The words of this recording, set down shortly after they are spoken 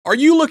Are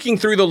you looking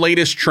through the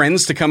latest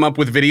trends to come up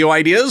with video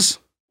ideas?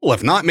 Well,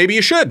 if not, maybe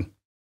you should.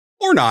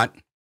 Or not.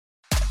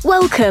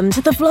 Welcome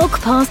to the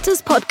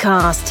Vlogpastors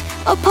Podcast,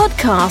 a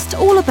podcast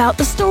all about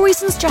the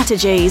stories and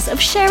strategies of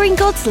sharing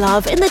God's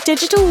love in the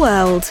digital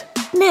world.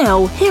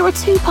 Now, here are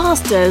two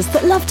pastors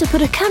that love to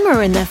put a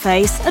camera in their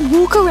face and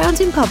walk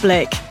around in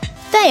public.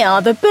 They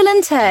are the Bill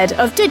and Ted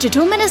of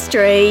digital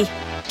ministry,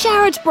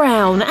 Jared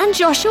Brown and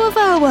Joshua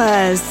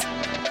Verwers.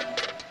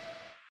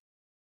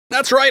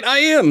 That's right, I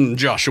am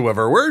Joshua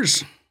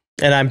Verwers.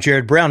 And I'm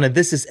Jared Brown, and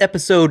this is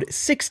episode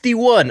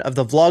 61 of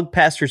the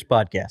Vlogpastors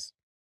Podcast.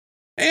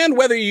 And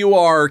whether you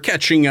are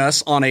catching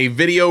us on a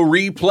video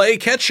replay,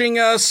 catching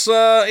us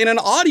in an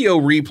audio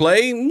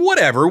replay,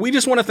 whatever, we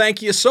just want to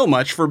thank you so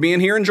much for being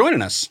here and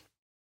joining us.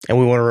 And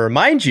we want to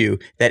remind you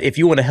that if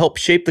you want to help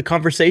shape the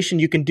conversation,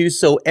 you can do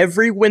so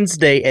every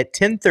Wednesday at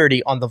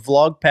 10:30 on the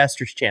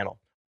Vlogpastors channel.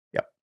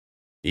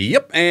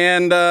 Yep,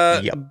 and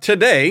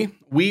today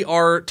we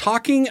are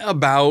talking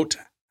about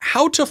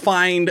how to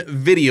find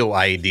video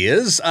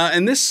ideas,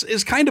 and this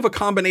is kind of a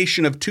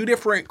combination of two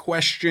different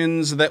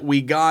questions that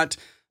we got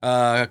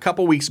a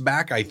couple weeks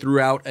back. I threw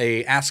out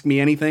a Ask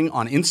Me Anything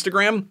on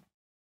Instagram.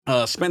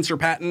 Spencer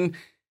Patton,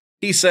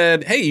 he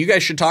said, hey, you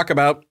guys should talk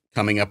about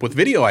coming up with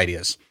video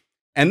ideas.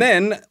 And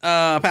then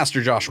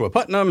Pastor Joshua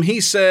Putnam, he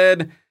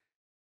said,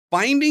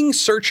 finding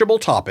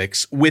searchable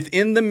topics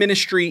within the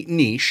ministry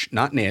niche,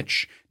 not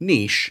niche,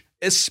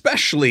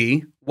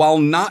 especially while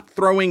not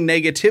throwing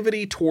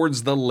negativity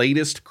towards the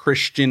latest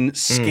Christian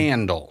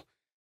scandal.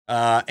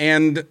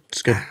 And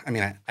it's good. I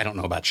mean, I don't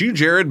know about you,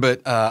 Jared,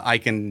 but I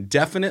can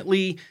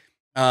definitely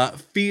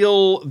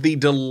feel the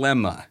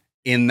dilemma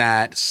in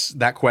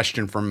that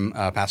question from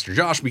Pastor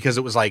Josh, because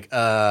it was like,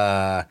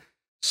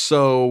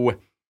 so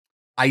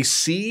I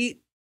see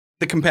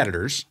the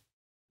competitors,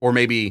 or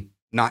maybe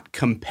not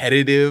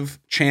competitive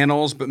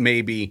channels, but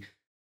maybe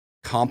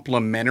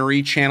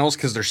complementary channels,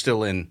 because they're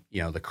still in,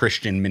 the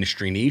Christian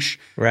ministry niche.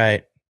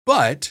 Right.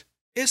 But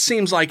it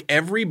seems like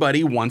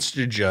everybody wants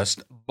to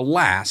just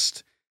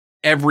blast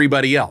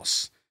everybody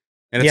else.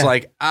 And it's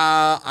like,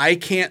 I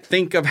can't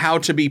think of how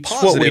to be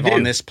positive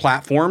on this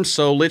platform,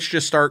 so let's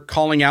just start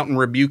calling out and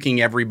rebuking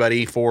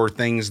everybody for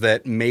things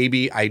that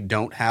maybe I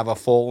don't have a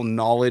full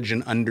knowledge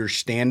and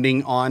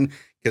understanding on,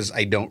 because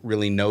I don't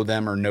really know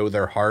them or know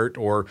their heart,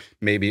 or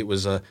maybe it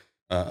was a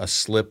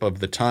slip of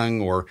the tongue,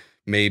 or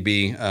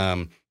maybe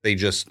they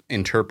just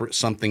interpret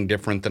something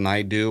different than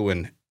I do.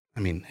 And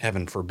I mean,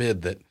 heaven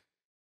forbid that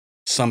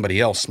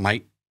somebody else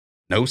might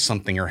know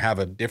something or have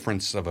a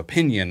difference of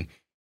opinion.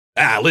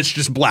 Let's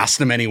just blast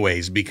them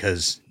anyways,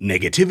 because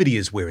negativity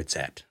is where it's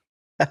at.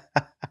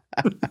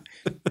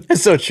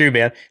 It's so true,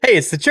 man. Hey,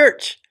 it's the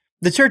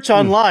church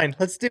online.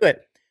 Let's do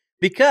it.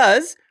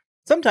 Because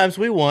sometimes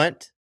we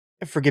want,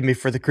 forgive me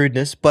for the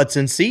crudeness, butts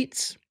in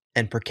seats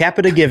and per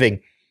capita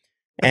giving.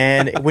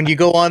 And when you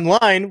go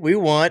online, we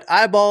want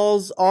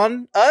eyeballs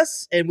on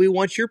us, and we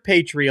want your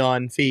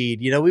Patreon feed.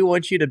 We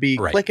want you to be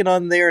clicking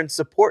on there and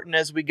supporting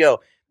as we go.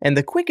 And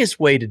the quickest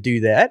way to do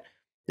that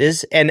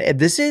is, and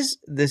this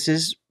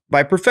is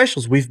by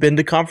professionals. We've been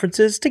to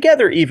conferences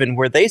together even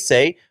where they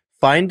say,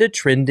 find a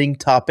trending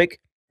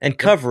topic and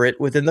cover it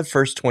within the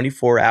first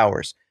 24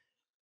 hours.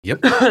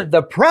 Yep.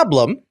 The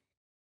problem,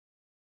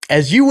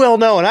 as you well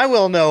know, and I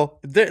well know,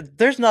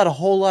 there's not a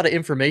whole lot of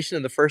information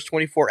in the first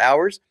 24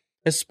 hours,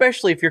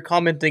 especially if you're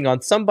commenting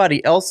on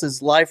somebody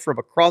else's life from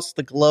across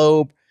the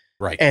globe.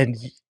 Right. And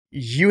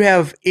you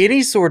have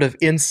any sort of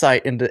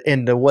insight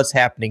into what's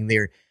happening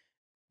there.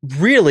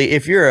 Really,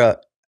 if you're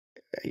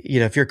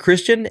a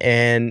Christian,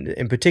 and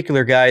in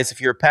particular, guys, if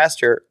you're a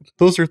pastor,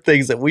 those are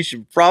things that we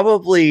should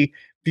probably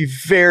be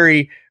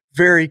very,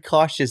 very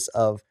cautious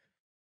of.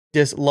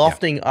 Just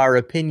lofting our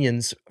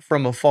opinions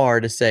from afar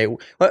to say,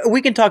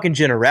 we can talk in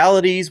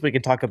generalities, we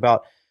can talk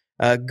about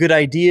good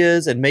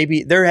ideas, and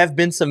maybe there have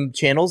been some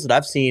channels that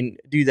I've seen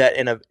do that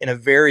in a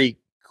very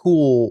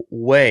cool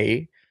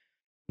way.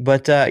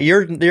 But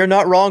you're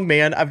not wrong,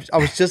 man. I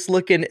was just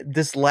looking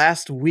this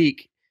last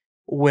week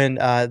when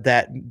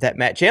that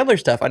Matt Chandler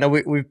stuff. I know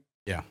we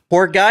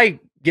poor guy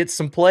gets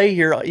some play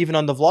here, even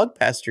on the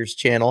Vlogpastors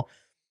channel,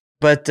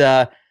 but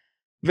the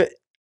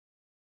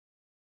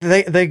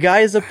guy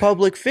is a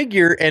public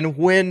figure, and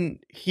when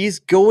he's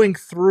going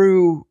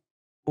through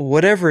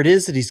whatever it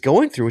is that he's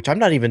going through, which I'm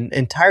not even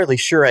entirely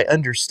sure I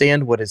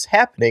understand what is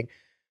happening,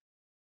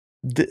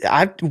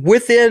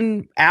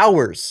 within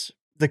hours,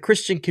 the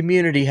Christian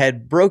community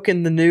had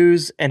broken the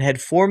news and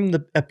had formed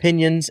the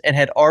opinions and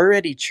had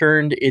already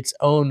churned its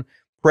own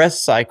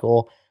press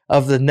cycle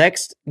of the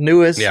next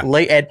newest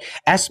late. And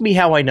ask me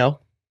how I know.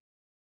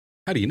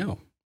 How do you know?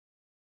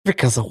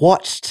 Because I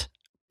watched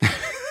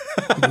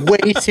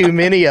way too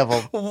many of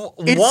them.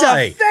 It's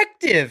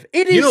effective.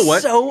 It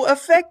is so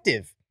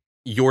effective.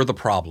 You're the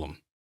problem.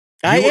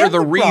 You're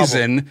the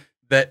reason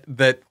that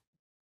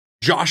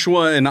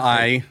Joshua and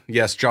I,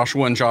 yes,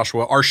 Joshua and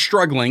Joshua, are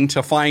struggling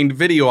to find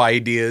video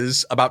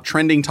ideas about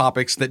trending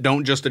topics that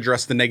don't just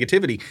address the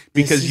negativity,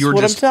 because you're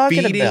just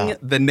feeding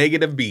the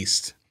negative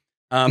beast.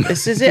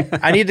 This is it.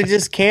 I need to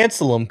just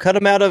cancel them, cut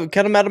them out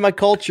of my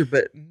culture.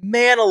 But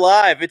man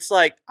alive, it's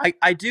like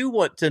I do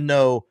want to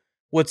know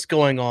what's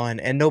going on,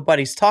 and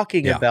nobody's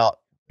talking about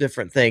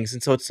different things.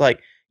 And so it's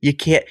like you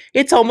can't.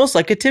 It's almost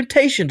like a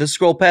temptation to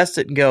scroll past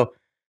it and go,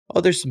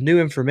 "Oh, there's some new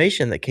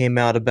information that came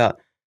out about."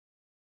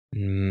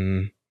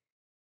 Maybe.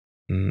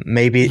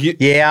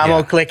 I'm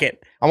gonna click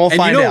it. I'm gonna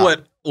find out. And you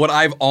know what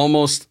I've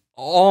almost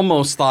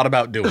thought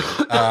about doing.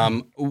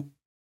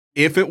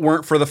 If it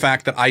weren't for the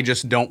fact that I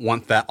just don't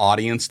want that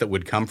audience that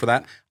would come for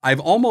that, I've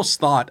almost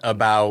thought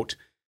about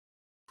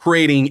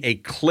creating a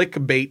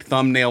clickbait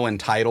thumbnail and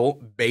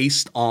title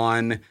based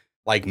on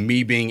like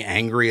me being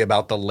angry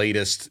about the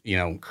latest,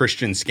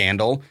 Christian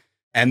scandal.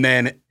 And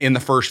then in the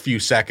first few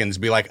seconds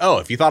be like, oh,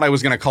 if you thought I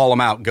was going to call them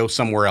out, go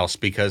somewhere else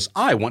because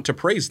I want to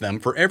praise them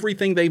for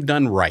everything they've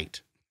done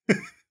right.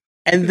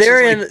 And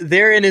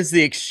therein is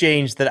the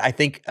exchange that I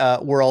think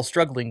we're all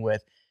struggling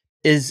with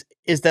is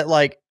that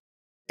like,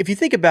 if you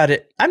think about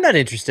it, I'm not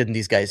interested in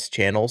these guys'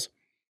 channels.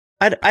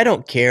 I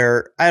don't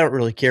care. I don't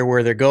really care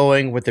where they're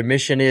going, what their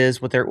mission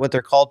is, what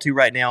they're called to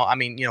right now. I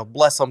mean,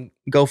 bless them,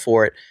 go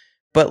for it.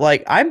 But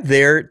like, I'm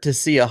there to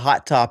see a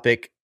hot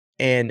topic,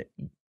 and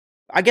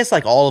I guess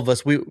like all of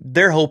us,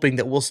 they're hoping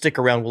that we'll stick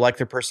around. We'll like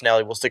their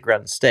personality. We'll stick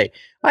around and stay.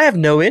 I have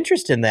no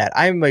interest in that.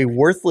 I'm a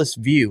worthless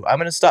view. I'm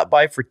going to stop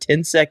by for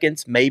 10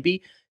 seconds,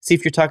 maybe see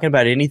if you're talking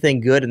about anything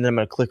good, and then I'm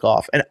going to click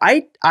off. And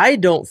I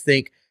don't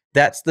think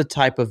that's the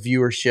type of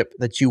viewership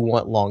that you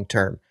want long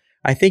term.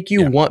 I think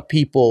you want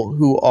people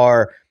who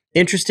are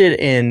interested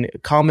in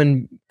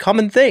common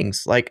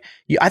things. Like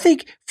I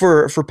think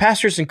for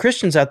pastors and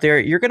Christians out there,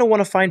 you're going to want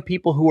to find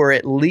people who are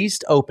at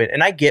least open.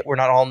 And I get we're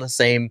not all in the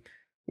same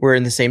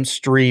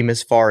stream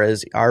as far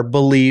as our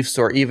beliefs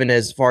or even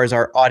as far as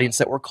our audience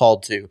that we're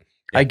called to.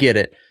 Yeah. I get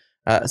it.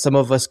 Some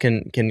of us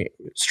can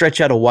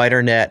stretch out a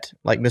wider net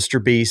like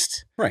Mr.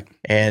 Beast, right?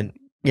 And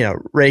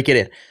rake it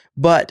in.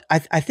 But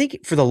I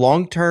think for the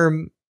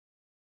long-term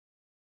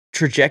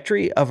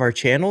trajectory of our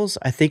channels,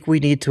 I think we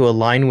need to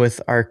align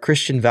with our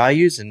Christian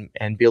values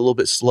and be a little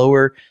bit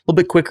slower, a little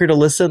bit quicker to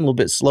listen, a little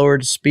bit slower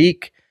to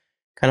speak,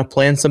 kind of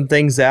plan some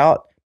things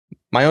out.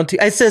 My own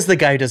it says the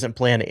guy who doesn't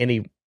plan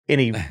any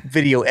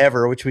video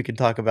ever, which we can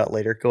talk about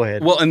later. Go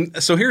ahead. Well,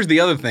 and so here's the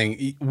other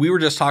thing. We were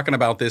just talking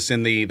about this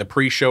in the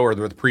pre-show or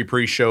the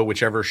pre-show,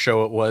 whichever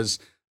show it was,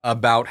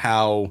 about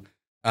how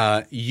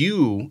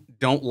you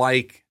don't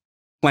like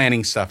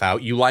planning stuff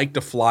out. You like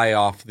to fly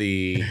off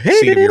the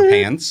seat of your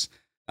pants,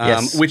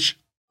 yes. Which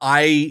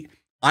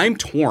I'm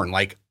torn.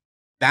 Like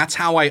that's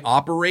how I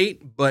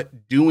operate,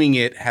 but doing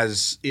it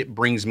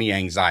brings me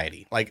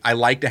anxiety. Like I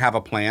like to have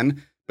a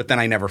plan, but then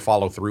I never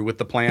follow through with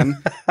the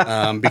plan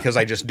because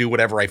I just do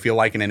whatever I feel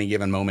like in any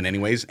given moment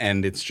anyways.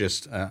 And it's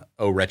just,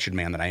 oh, wretched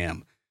man that I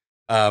am.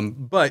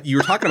 But you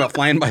were talking about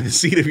flying by the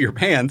seat of your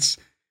pants.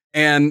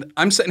 And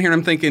I'm sitting here and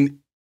I'm thinking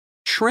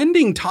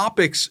trending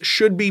topics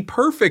should be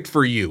perfect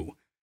for you.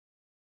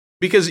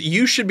 Because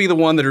you should be the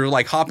one that are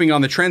like hopping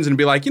on the trends and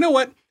be like, you know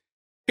what?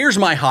 Here's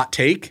my hot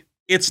take.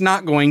 It's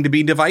not going to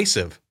be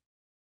divisive.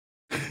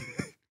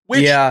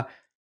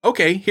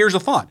 Okay, here's a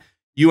thought.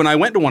 You and I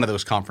went to one of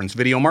those conferences,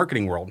 Video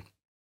Marketing World.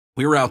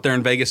 We were out there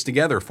in Vegas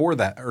together for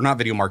that, or not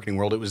Video Marketing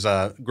World. It was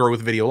Grow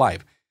with Video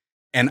Live.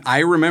 And I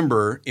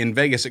remember in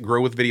Vegas at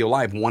Grow with Video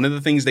Live, one of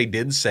the things they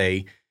did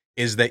say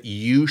is that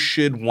you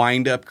should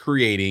wind up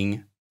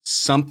creating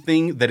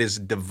something that is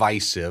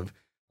divisive,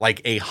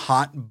 like a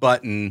hot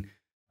button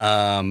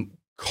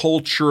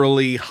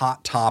culturally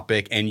hot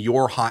topic and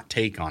your hot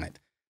take on it.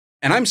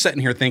 And I'm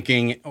sitting here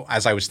thinking,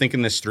 as I was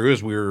thinking this through,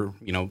 as we were,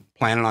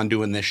 planning on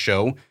doing this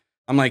show,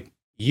 I'm like,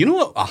 you know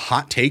what a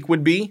hot take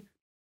would be?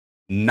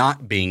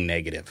 Not being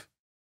negative.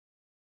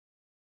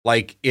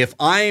 Like if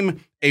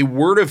I'm a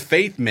Word of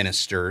Faith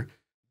minister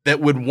that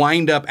would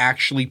wind up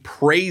actually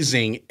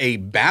praising a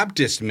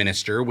Baptist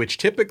minister, which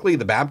typically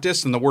the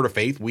Baptists and the Word of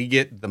Faith, we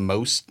get the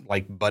most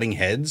like butting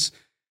heads,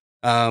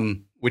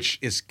 which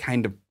is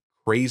kind of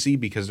crazy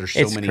because there's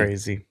so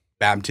many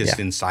Baptists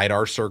inside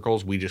our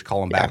circles. We just call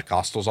them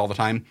Baptist-Costals all the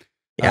time.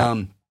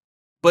 Yeah.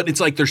 But it's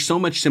like there's so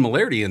much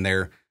similarity in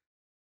there,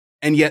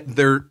 and yet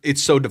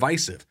it's so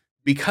divisive.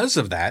 Because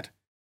of that,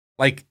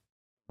 like,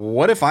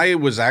 what if I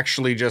was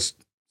actually just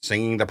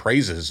singing the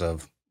praises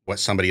of what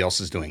somebody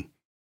else is doing?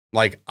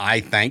 Like,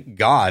 I thank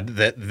God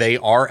that they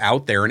are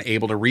out there and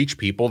able to reach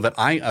people that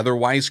I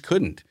otherwise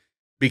couldn't,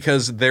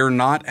 because they're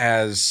not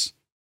as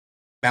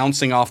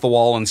bouncing off the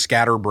wall and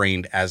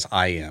scatterbrained as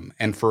I am.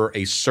 And for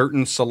a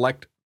certain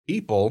select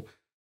people,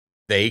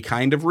 they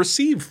kind of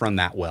receive from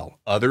that well.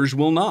 Others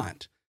will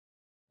not.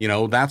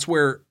 That's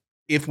where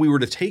if we were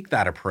to take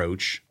that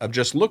approach of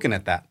just looking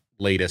at that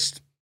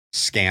latest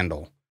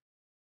scandal,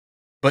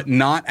 but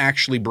not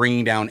actually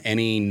bringing down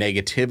any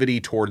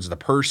negativity towards the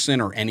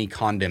person or any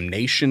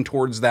condemnation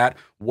towards that,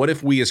 what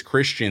if we as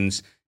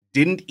Christians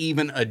didn't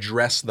even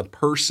address the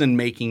person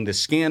making the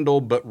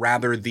scandal, but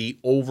rather the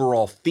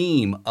overall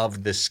theme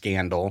of the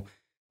scandal,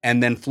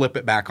 and then flip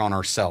it back on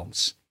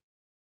ourselves?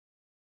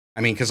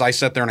 I mean, because I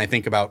sit there and I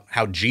think about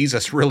how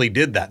Jesus really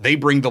did that. They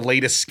bring the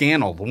latest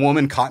scandal, the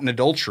woman caught in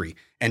adultery,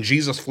 and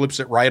Jesus flips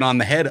it right on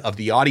the head of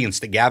the audience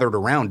that gathered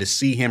around to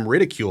see him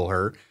ridicule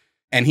her.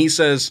 And he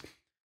says,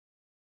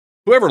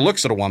 whoever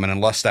looks at a woman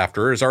and lusts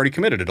after her has already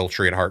committed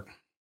adultery at heart.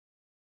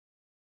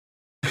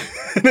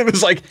 And it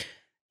was like,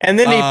 and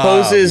then he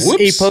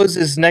whoops.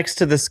 poses next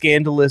to the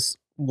scandalous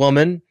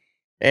woman,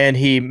 and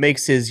he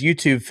makes his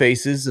YouTube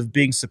faces of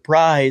being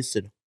surprised.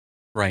 And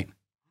right.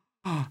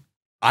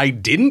 I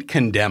didn't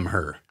condemn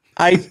her.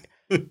 That's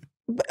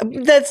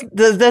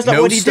not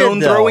no what he did. No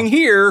stone throwing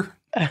here.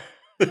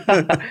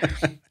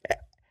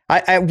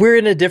 We're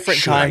in a different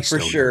Should time I for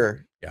stone sure.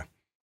 her? Yeah.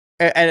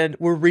 And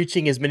we're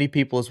reaching as many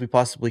people as we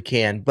possibly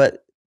can.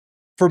 But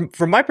from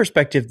my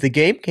perspective, the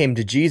game came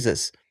to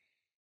Jesus,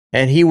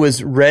 and he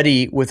was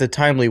ready with a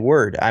timely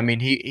word. I mean,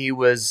 he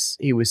was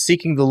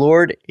seeking the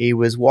Lord. He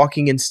was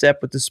walking in step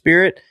with the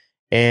Spirit,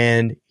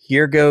 and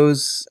here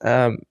goes,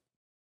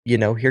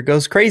 here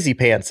goes crazy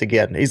pants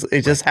again.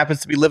 He just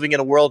happens to be living in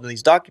a world, and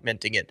he's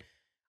documenting it.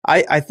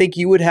 I think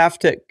you would have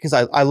to, because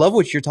I love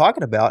what you're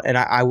talking about, and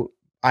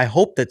I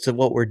hope that's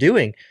what we're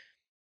doing.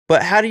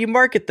 But how do you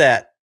market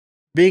that?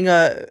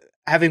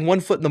 Having one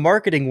foot in the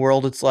marketing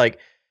world, it's like,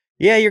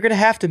 yeah, you're going to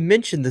have to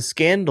mention the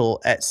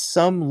scandal at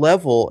some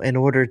level in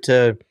order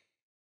to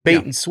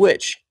bait and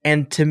switch.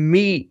 And to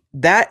me,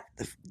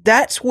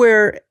 that's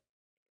where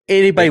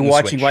anybody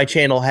watching my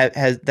channel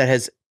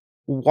has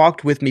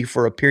walked with me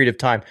for a period of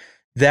time.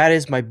 That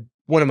is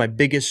one of my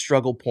biggest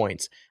struggle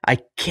points. I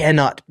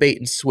cannot bait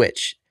and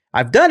switch.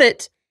 I've done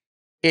it.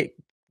 It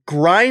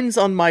grinds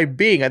on my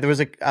being. There was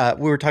we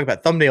were talking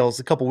about thumbnails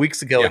a couple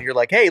weeks ago, and you're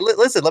like, "Hey,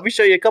 listen, let me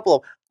show you a couple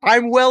of."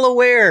 I'm well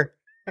aware.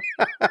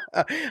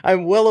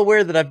 I'm well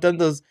aware that I've done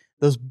those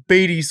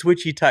baity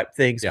switchy type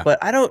things, but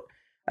I don't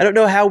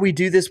know how we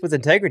do this with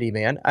integrity,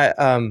 man.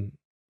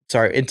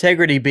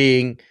 Integrity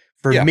being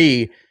for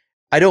me,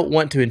 I don't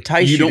want to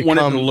entice you don't to want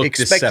come it to look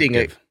expecting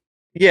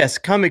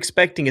deceptive. come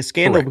expecting a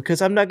scandal. Correct.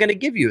 Because I'm not going to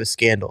give you a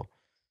scandal.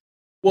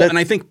 Well, and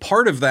I think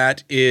part of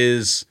that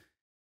is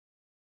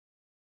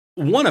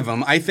one of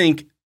them. I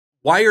think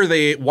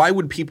why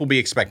would people be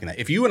expecting that?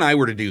 If you and I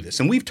were to do this,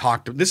 and we've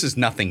talked, this is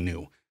nothing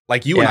new.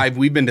 Like you and I,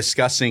 we've been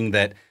discussing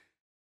that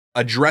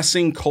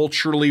addressing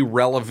culturally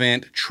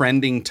relevant,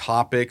 trending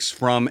topics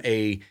from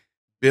a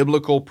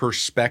biblical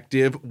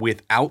perspective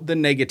without the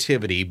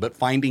negativity, but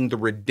finding the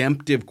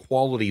redemptive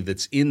quality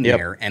that's in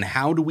there. And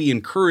how do we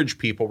encourage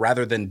people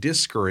rather than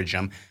discourage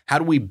them? How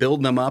do we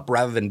build them up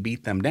rather than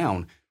beat them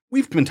down?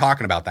 We've been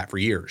talking about that for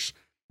years.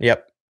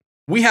 Yep.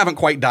 We haven't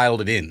quite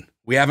dialed it in.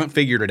 We haven't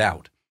figured it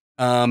out.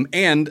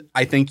 And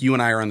I think you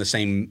and I are on the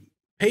same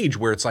page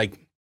where it's like,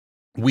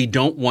 we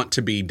don't want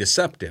to be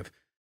deceptive,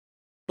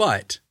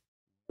 but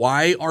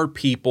why are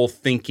people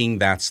thinking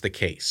that's the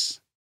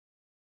case?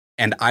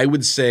 And I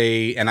would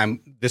say, and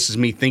this is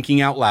me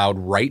thinking out loud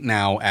right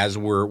now as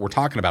we're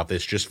talking about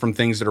this, just from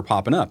things that are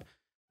popping up.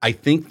 I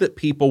think that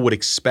people would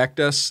expect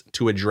us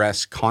to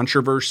address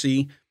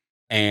controversy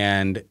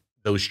and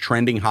those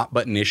trending hot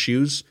button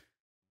issues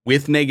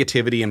with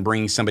negativity and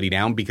bringing somebody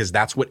down because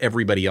that's what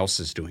everybody else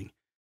is doing.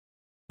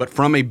 But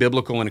from a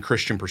biblical and a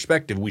Christian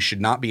perspective, we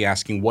should not be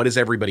asking, what is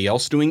everybody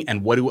else doing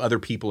and what do other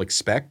people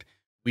expect?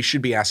 We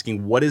should be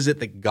asking, what is it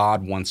that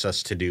God wants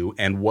us to do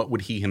and what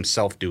would he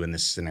himself do in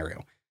this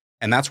scenario?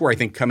 And that's where I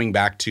think coming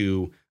back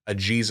to a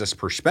Jesus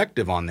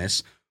perspective on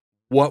this,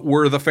 what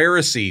were the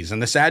Pharisees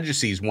and the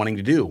Sadducees wanting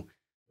to do?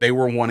 They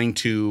were wanting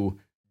to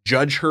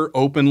judge her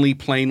openly,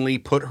 plainly,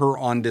 put her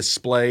on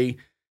display,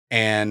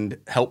 and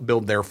help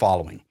build their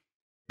following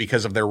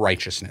because of their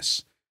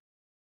righteousness.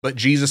 But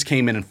Jesus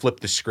came in and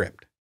flipped the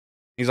script.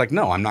 He's like,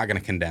 no, I'm not going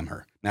to condemn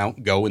her. Now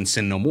go and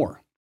sin no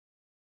more.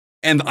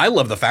 And I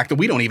love the fact that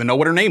we don't even know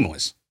what her name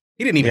was.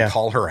 He didn't even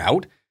call her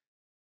out.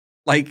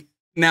 Like,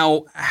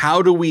 now,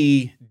 how do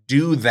we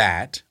do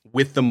that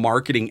with the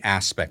marketing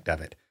aspect of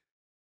it?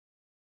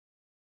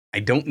 I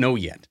don't know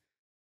yet.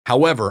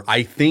 However,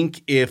 I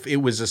think if it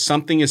was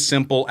something as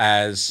simple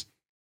as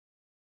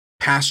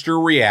pastor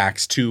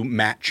reacts to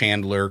Matt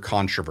Chandler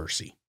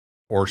controversy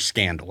or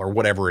scandal or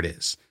whatever it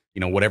is,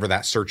 whatever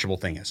that searchable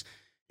thing is.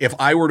 If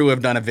I were to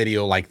have done a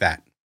video like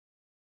that,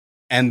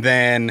 and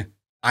then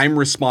I'm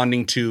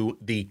responding to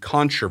the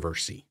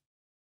controversy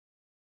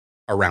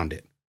around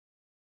it,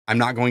 I'm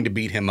not going to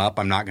beat him up.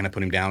 I'm not going to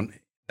put him down.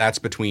 That's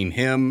between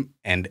him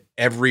and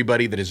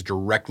everybody that is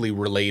directly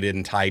related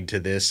and tied to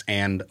this,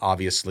 and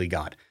obviously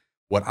God.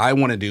 What I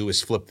want to do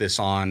is flip this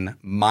on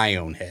my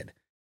own head.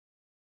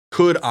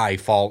 Could I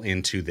fall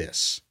into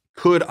this?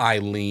 Could I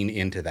lean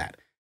into that?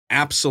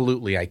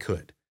 Absolutely, I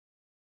could.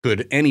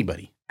 Could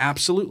anybody?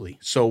 Absolutely.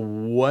 So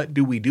what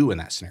do we do in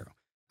that scenario?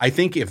 I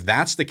think if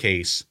that's the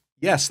case,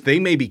 yes, they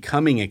may be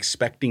coming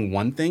expecting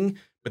one thing,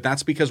 but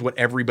that's because what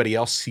everybody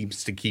else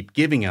seems to keep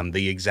giving them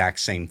the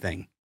exact same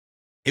thing.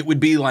 It would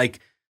be like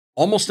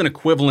almost an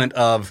equivalent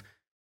of,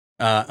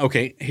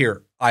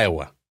 here,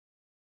 Iowa.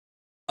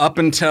 Up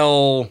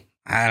until,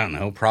 I don't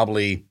know,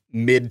 probably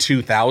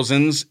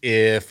mid-2000s,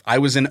 if I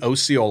was in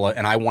Osceola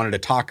and I wanted a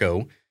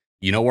taco,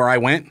 you know where I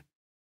went?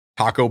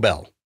 Taco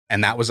Bell.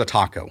 and that was a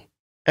taco.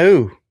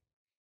 Oh.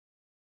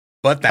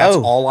 But that's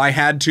all I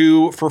had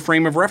for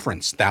frame of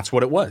reference. That's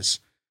what it was.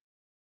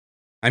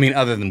 I mean,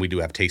 other than we do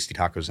have Tasty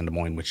Tacos in Des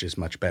Moines, which is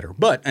much better.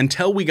 But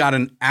until we got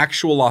an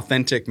actual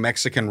authentic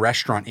Mexican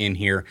restaurant in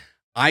here,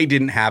 I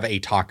didn't have a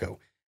taco.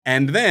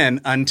 And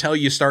then until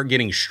you start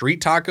getting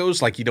street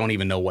tacos, like you don't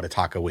even know what a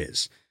taco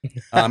is.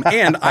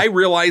 And I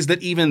realized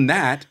that even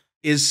that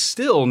is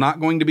still not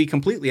going to be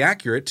completely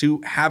accurate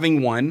to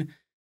having one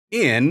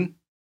in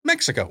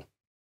Mexico,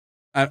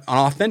 an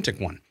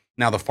authentic one.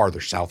 Now, the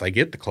farther south I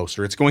get, the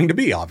closer it's going to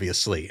be,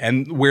 obviously,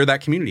 and where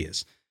that community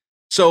is.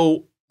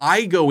 So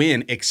I go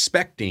in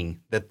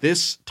expecting that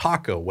this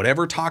taco,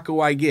 whatever taco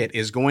I get,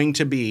 is going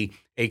to be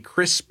a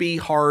crispy,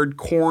 hard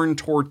corn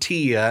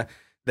tortilla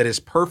that is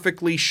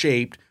perfectly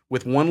shaped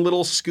with one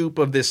little scoop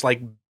of this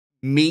like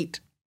meat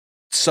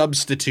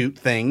substitute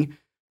thing,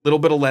 little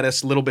bit of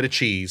lettuce, little bit of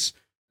cheese.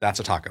 That's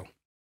a taco.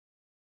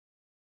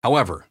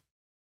 However,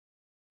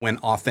 when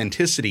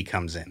authenticity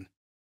comes in,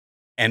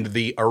 and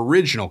the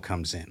original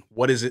comes in,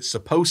 what is it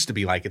supposed to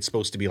be like? It's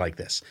supposed to be like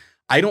this.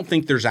 I don't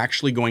think there's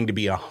actually going to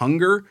be a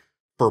hunger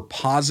for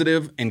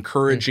positive,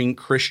 encouraging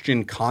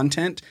Christian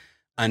content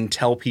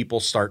until people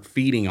start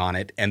feeding on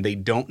it and they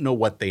don't know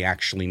what they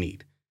actually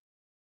need.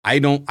 I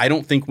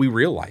don't think we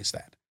realize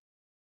that.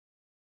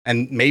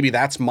 And maybe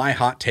that's my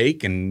hot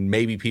take, and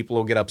maybe people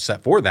will get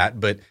upset for that,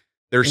 but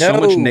there's so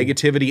much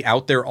negativity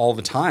out there all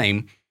the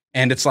time.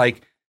 And it's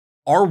like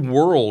our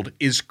world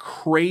is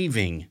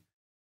craving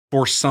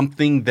for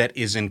something that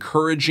is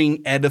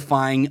encouraging,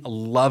 edifying,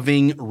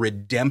 loving,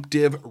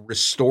 redemptive,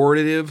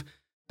 restorative.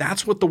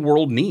 That's what the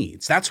world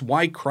needs. That's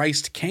why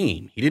Christ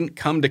came. He didn't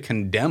come to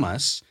condemn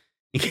us.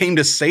 He came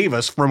to save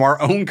us from our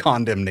own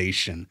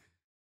condemnation.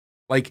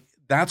 Like,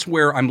 that's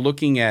where I'm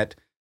looking at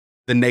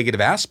the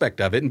negative aspect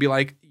of it and be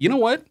like, you know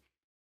what?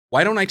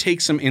 Why don't I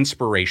take some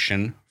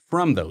inspiration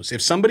from those?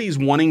 If somebody's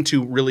wanting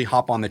to really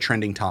hop on the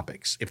trending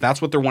topics, if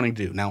that's what they're wanting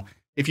to do. Now,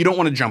 if you don't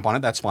want to jump on it,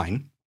 that's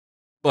fine.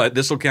 But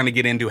this will kind of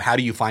get into how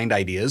do you find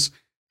ideas,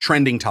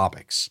 trending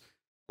topics,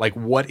 like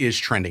what is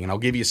trending? And I'll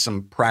give you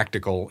some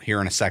practical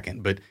here in a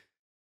second, but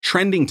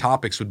trending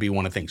topics would be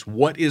one of the things.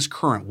 What is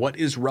current? What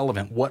is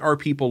relevant? What are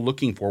people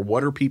looking for?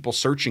 What are people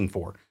searching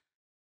for?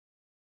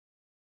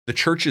 The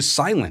church is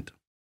silent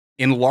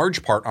in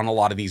large part on a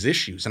lot of these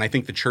issues. And I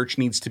think the church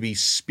needs to be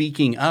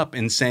speaking up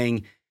and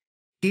saying,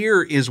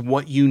 here is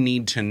what you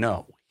need to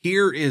know.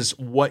 Here is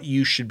what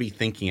you should be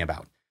thinking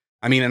about.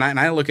 I mean, and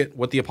I look at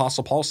what the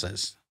Apostle Paul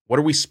says. What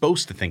are we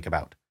supposed to think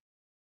about?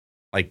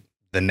 Like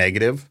the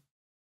negative?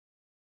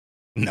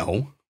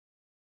 No.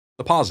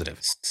 The positive.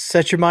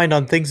 Set your mind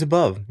on things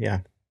above.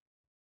 Yeah.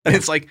 And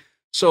it's like,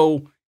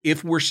 so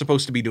if we're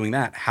supposed to be doing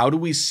that, how do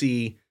we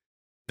see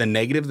the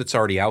negative that's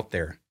already out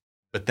there,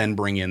 but then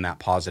bring in that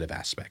positive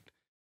aspect?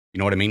 You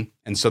know what I mean?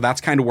 And so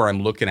that's kind of where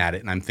I'm looking at it.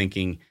 And I'm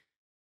thinking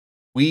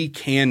we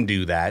can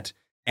do that.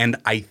 And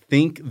I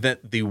think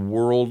that the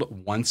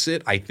world wants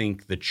it. I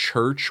think the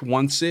church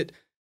wants it,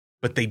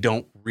 but they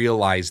don't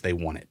realize they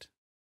want it,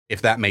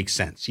 if that makes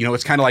sense. You know,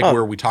 it's kind of like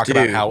where we talk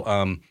about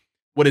how,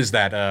 what is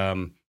that?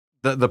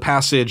 The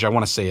passage, I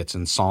want to say it's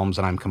in Psalms,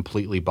 and I'm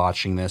completely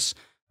botching this,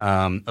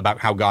 about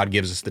how God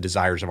gives us the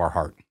desires of our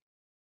heart.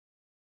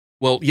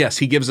 Well, yes,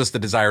 he gives us the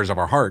desires of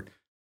our heart,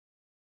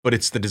 but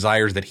it's the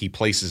desires that he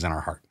places in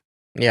our heart.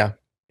 Yeah.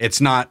 It's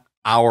not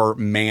our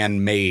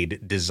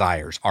man-made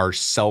desires, our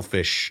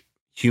selfish,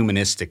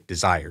 humanistic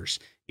desires.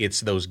 It's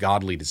those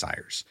godly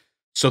desires.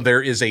 So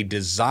there is a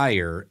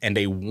desire and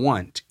a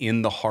want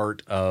in the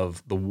heart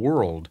of the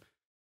world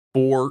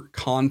for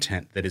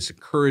content that is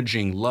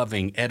encouraging,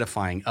 loving,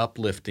 edifying,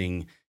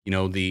 uplifting, you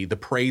know, the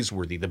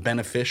praiseworthy, the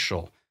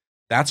beneficial.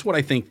 That's what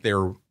I think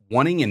they're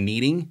wanting and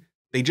needing.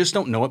 They just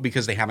don't know it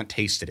because they haven't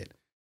tasted it.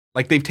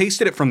 Like they've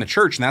tasted it from the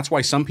church, and that's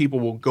why some people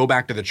will go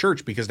back to the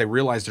church because they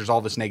realize there's all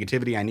this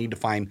negativity. I need to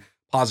find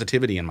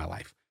positivity in my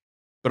life.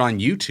 But on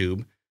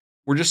YouTube,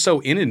 we're just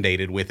so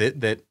inundated with it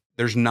that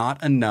there's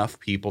not enough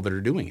people that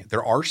are doing it.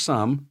 There are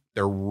some,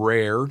 they're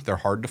rare, they're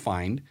hard to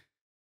find.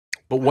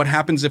 But what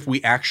happens if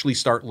we actually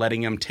start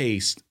letting them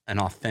taste an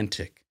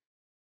authentic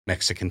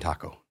Mexican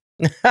taco?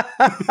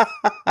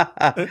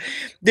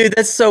 Dude,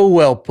 that's so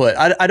well put.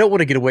 I don't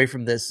want to get away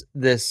from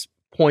this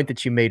point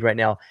that you made right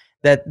now,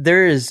 that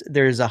there's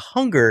a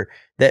hunger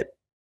that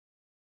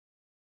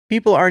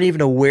people aren't even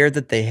aware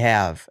that they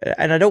have.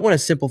 And I don't want to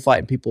simplify it.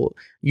 And people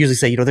usually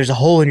say, you know, there's a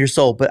hole in your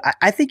soul. But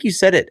I think you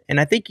said it, and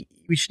I think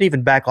we shouldn't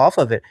even back off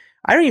of it.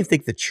 I don't even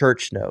think the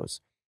church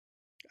knows.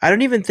 I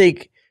don't even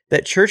think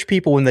that church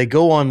people, when they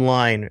go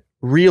online,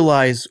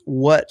 realize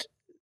what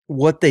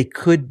they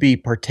could be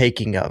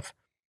partaking of.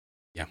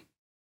 Yeah.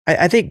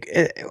 I think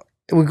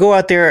we go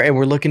out there and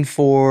we're looking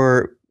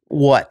for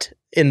what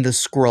in the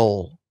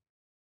scroll?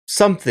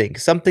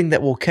 Something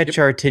that will catch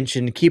our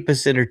attention, keep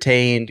us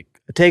entertained,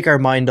 take our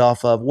mind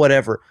off of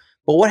whatever.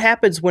 But what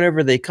happens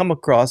whenever they come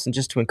across, and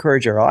just to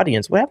encourage our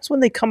audience, what happens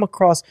when they come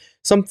across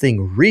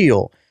something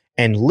real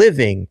and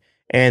living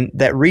and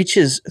that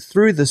reaches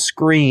through the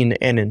screen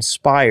and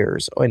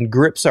inspires and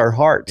grips our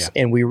hearts,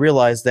 and we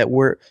realize that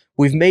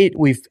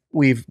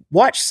we've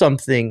watched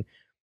something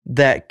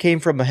that came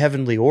from a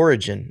heavenly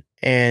origin,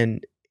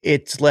 and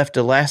it's left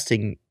a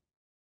lasting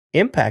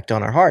impact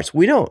on our hearts.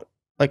 You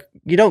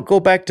don't go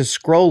back to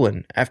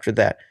scrolling after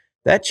that.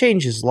 That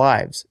changes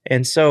lives.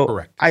 And so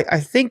Correct. I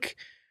think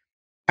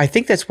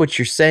that's what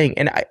you're saying.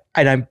 And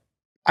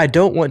I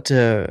don't want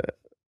to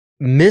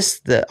miss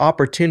the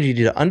opportunity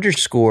to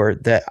underscore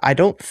that I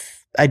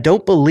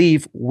don't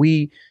believe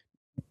we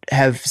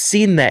have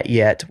seen that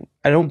yet.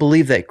 I don't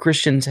believe that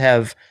Christians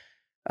have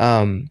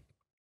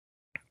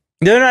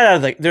they're not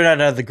out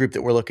of the group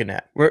that we're looking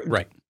at.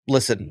 Right.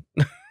 Listen.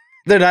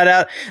 They're not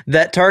out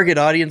that target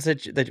audience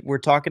that we're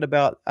talking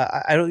about.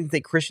 I don't even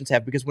think Christians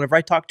have, because whenever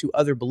I talk to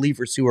other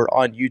believers who are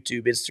on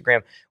YouTube,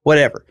 Instagram,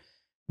 whatever,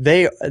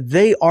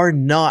 they are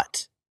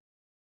not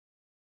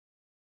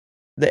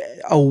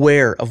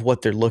aware of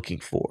what they're looking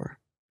for.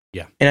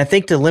 Yeah. And I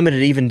think to limit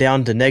it even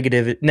down to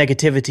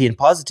negativity and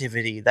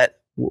positivity, that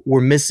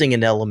we're missing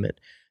an element.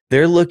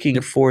 They're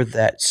looking for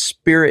that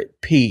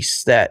spirit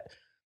peace that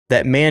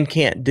man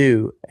can't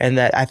do, and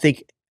that I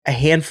think a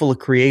handful of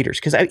creators,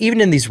 because even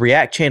in these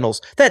React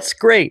channels, that's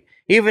great.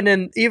 Even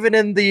in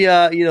the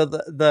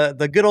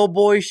the good old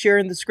boys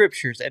sharing the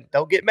scriptures, and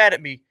don't get mad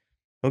at me,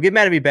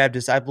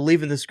 Baptist. I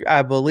believe in this.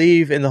 I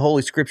believe in the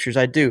Holy Scriptures.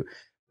 I do.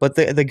 But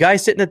the guy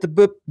sitting at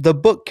the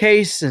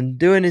bookcase and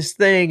doing his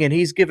thing, and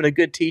he's giving a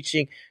good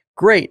teaching,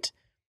 great.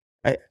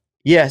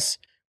 Yes,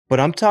 but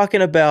I'm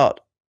talking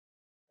about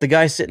the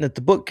guy sitting at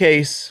the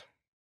bookcase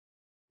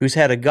who's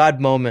had a God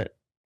moment,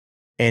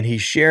 and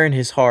he's sharing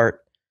his heart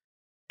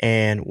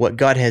and what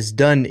God has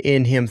done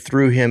in him,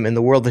 through him, in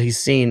the world that he's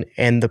seen,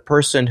 and the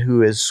person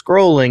who is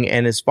scrolling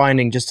and is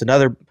finding just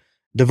another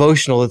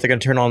devotional that they're going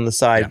to turn on the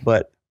side,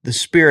 but the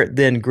Spirit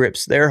then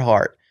grips their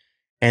heart,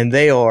 and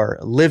they are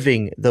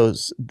living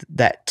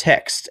that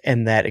text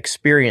and that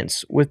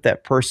experience with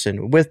that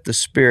person, with the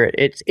Spirit.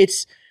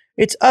 It's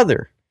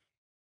other.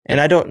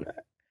 And I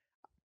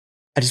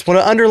just want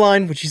to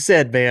underline what you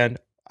said, man.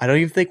 I don't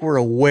even think we're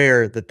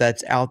aware that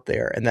that's out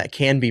there and that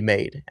can be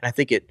made. And I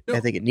think it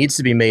needs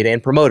to be made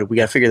and promoted. We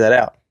got to figure that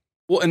out.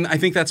 Well, and I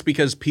think that's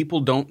because people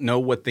don't know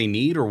what they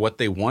need or what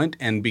they want,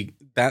 and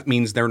that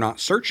means they're not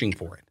searching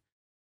for it.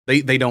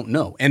 They don't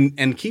know.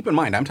 And keep in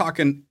mind, I'm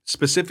talking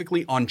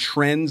specifically on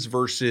trends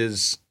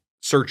versus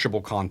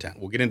searchable content.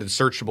 We'll get into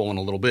searchable in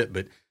a little bit,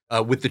 but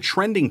with the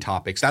trending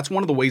topics, that's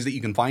one of the ways that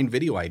you can find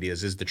video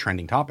ideas, is the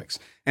trending topics.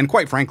 And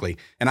quite frankly,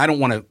 and I don't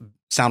want to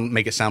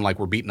make it sound like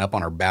we're beating up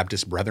on our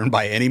Baptist brethren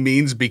by any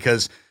means,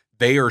 because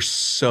they are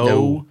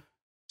such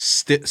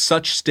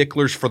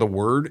sticklers for the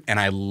word, and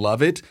I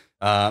love it.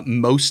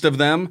 Most of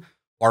them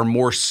are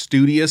more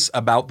studious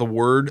about the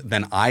word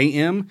than I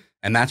am,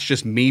 and that's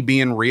just me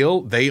being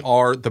real. They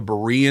are the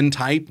Berean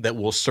type that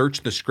will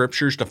search the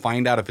scriptures to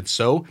find out if it's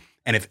so.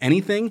 And if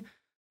anything,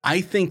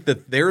 I think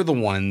that they're the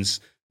ones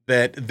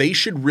that they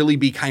should really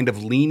be kind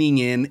of leaning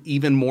in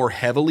even more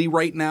heavily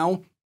right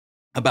now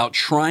about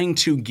trying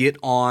to get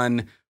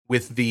on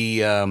with the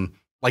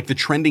the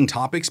trending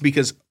topics,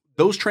 because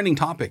those trending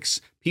topics,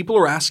 people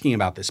are asking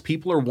about this.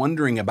 People are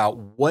wondering about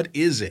what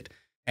is it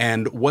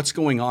and what's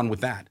going on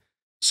with that.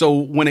 So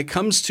when it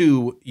comes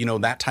to,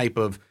 that type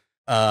of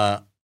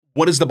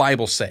what does the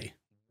Bible say?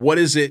 What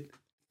is it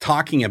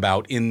talking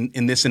about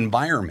in this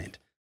environment?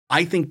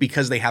 I think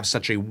because they have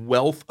such a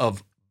wealth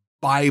of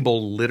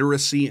Bible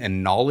literacy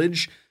and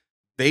knowledge,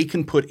 they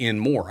can put in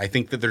more. I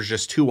think that there's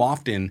just too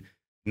often,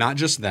 not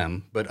just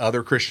them, but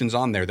other Christians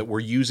on there, that we're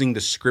using the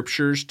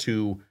scriptures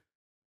to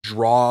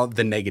draw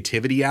the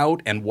negativity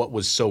out and what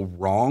was so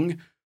wrong,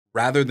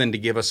 rather than to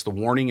give us the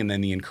warning and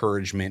then the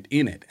encouragement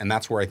in it. And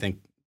that's where I think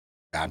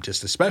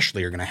Baptists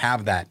especially are going to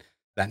have that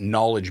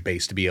knowledge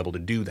base to be able to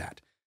do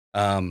that.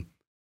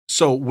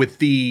 So with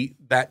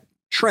that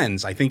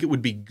trends, I think it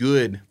would be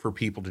good for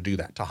people to do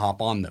that, to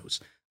hop on those.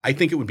 I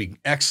think it would be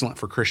excellent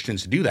for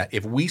Christians to do that.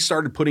 If we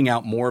started putting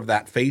out more of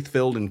that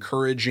faith-filled,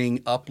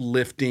 encouraging,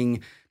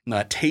 uplifting,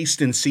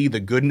 taste and see the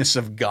goodness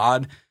of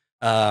God,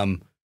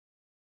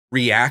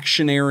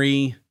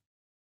 reactionary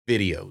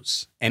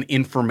videos and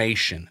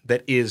information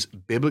that is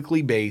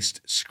biblically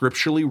based,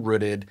 scripturally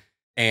rooted,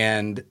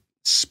 and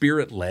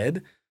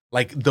spirit-led,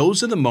 like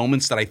those are the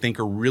moments that I think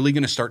are really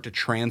going to start to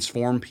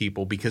transform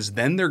people, because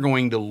then they're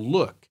going to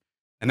look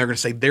and they're going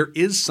to say, there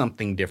is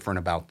something different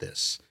about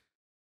this.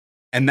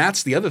 And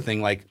that's the other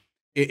thing. Like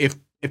if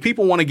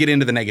people want to get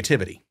into the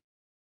negativity,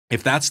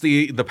 if that's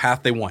the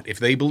path they want, if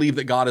they believe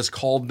that God has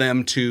called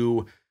them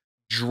to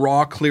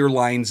draw clear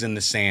lines in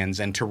the sands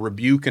and to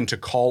rebuke and to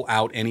call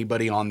out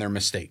anybody on their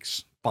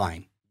mistakes,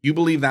 fine. You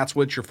believe that's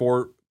what you're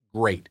for,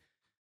 great.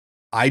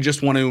 I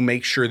just want to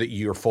make sure that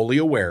you're fully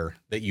aware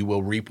that you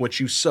will reap what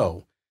you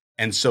sow.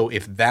 And so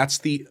if that's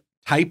the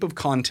type of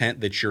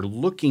content that you're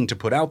looking to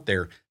put out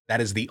there,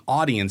 that is the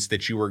audience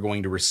that you are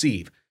going to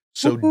receive.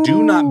 So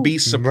do not be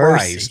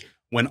surprised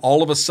when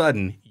all of a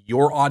sudden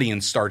your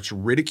audience starts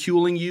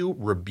ridiculing you,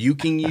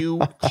 rebuking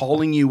you,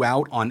 calling you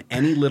out on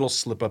any little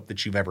slip up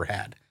that you've ever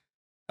had.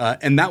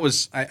 And that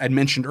was, I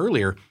mentioned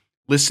earlier,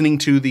 listening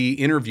to the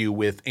interview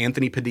with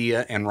Anthony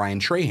Padilla and Ryan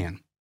Trahan.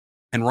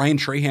 And Ryan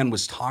Trahan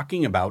was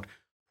talking about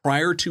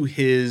prior to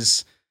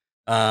his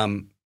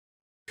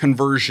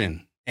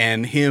conversion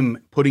and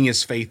him putting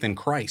his faith in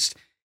Christ,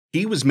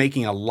 he was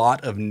making a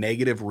lot of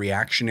negative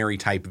reactionary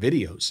type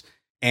videos,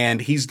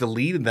 and he's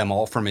deleted them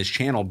all from his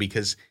channel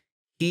because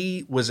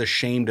he was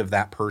ashamed of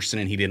that person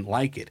and he didn't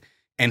like it.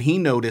 And he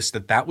noticed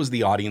that that was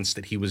the audience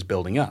that he was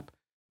building up.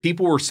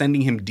 People were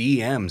sending him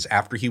DMs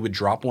after he would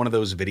drop one of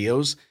those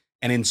videos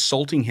and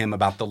insulting him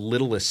about the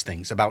littlest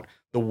things, about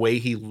the way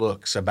he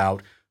looks,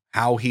 about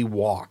how he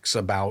walks,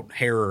 about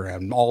hair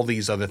and all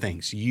these other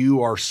things.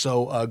 You are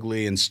so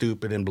ugly and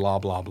stupid and blah,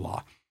 blah,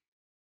 blah.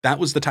 That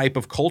was the type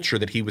of culture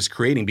that he was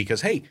creating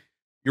because, hey,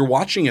 you're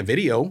watching a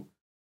video.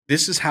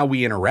 This is how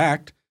we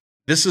interact.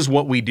 This is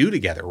what we do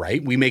together,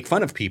 right? We make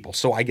fun of people,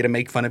 so I get to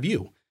make fun of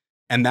you.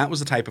 And that was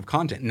the type of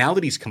content. Now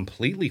that he's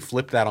completely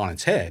flipped that on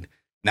its head,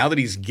 now that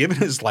he's given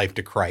his life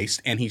to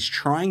Christ and he's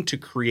trying to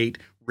create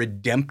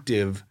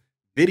redemptive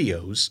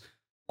videos,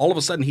 all of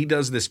a sudden he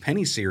does this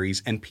Penny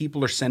series and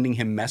people are sending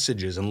him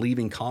messages and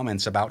leaving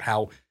comments about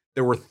how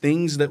there were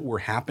things that were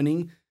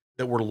happening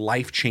that were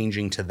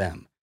life-changing to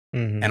them.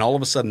 Mm-hmm. And all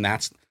of a sudden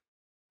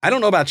I don't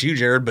know about you,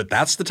 Jared, but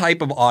that's the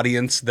type of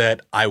audience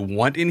that I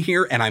want in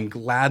here. And I'm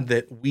glad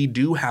that we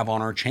do have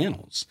on our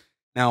channels.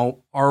 Now,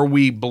 are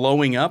we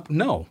blowing up?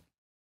 No.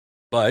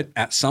 But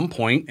at some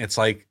point it's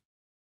like,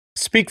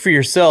 speak for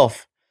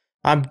yourself.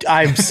 I'm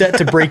set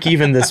to break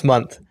even this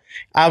month.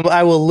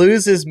 I will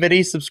lose as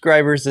many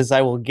subscribers as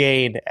I will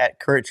gain at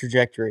current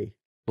trajectory,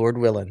 Lord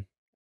willing.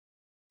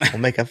 We'll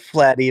make a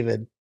flat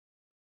even.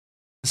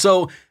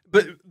 So,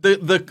 but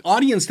the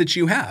audience that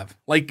you have,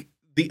 like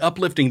the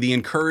uplifting, the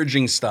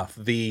encouraging stuff,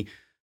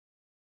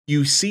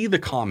 you see the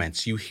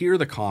comments, you hear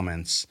the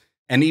comments,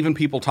 and even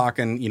people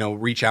talking,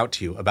 reach out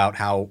to you about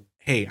how,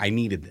 hey, I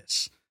needed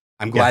this.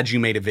 I'm glad you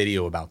made a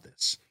video about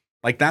this.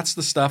 Like that's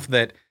the stuff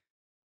that,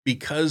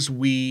 because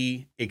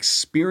we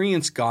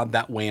experience God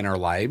that way in our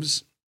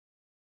lives,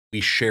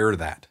 we share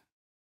that.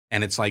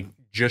 And it's like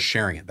just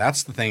sharing it.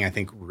 That's the thing I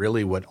think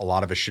really what a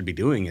lot of us should be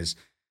doing is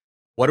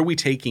what are we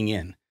taking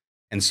in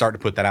and start to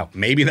put that out.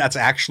 Maybe that's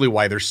actually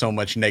why there's so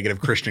much negative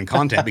Christian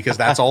content because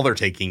that's all they're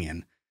taking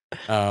in.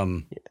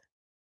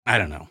 I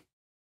don't know.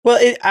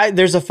 Well,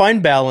 there's a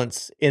fine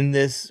balance in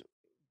this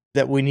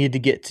that we need to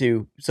get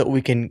to so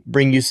we can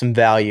bring you some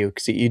value.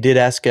 Because you did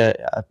ask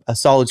a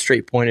solid,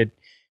 straight-pointed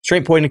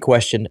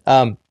question.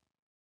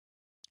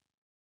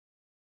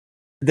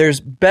 There's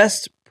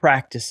best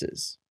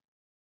practices,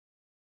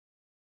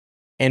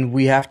 and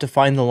we have to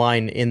find the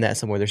line in that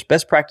somewhere. There's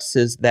best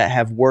practices that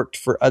have worked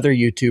for other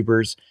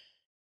YouTubers,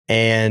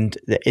 and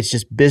it's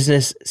just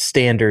business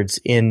standards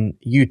in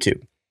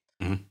YouTube.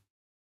 Mm-hmm.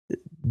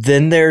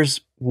 Then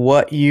there's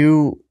what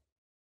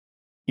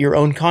your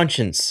own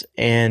conscience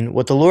and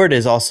what the Lord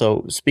is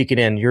also speaking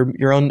in,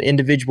 your own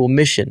individual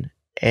mission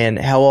and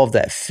how all of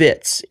that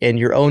fits and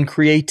your own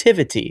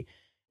creativity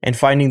and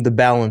finding the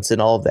balance in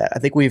all of that. I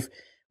think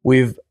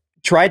we've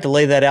tried to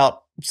lay that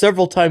out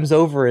several times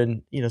over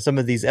in, some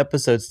of these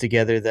episodes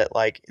together that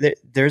like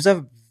there's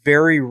a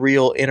very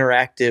real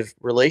interactive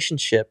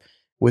relationship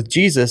with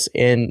Jesus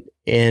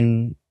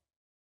in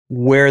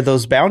where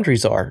those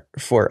boundaries are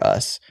for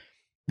us.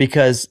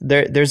 Because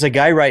there's a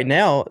guy right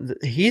now,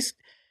 he's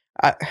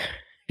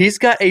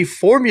got a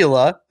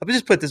formula. Let me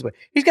just put it this way.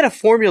 He's got a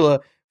formula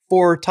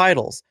for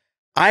titles.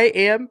 I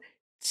am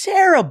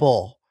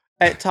terrible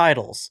at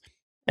titles.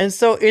 And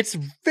so it's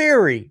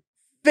very,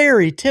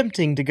 very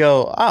tempting to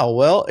go, oh,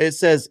 well, it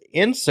says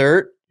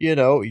insert,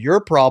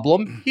 your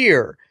problem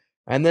here.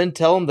 And then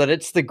tell them that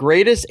it's the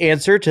greatest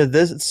answer to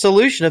this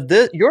solution of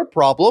your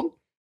problem.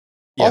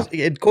 Yeah. Also,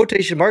 in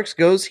quotation marks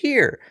goes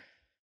here.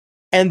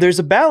 And there's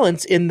a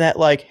balance in that,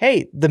 like,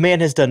 hey, the man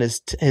has done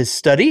his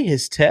study,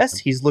 his test.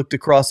 He's looked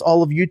across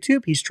all of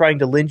YouTube. He's trying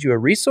to lend you a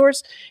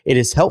resource. It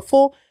is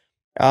helpful.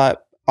 All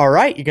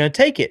right, you're going to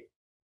take it.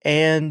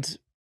 And,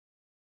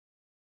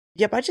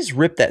 yep, I just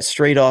ripped that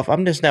straight off.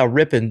 I'm just now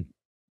ripping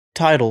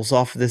titles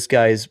off of this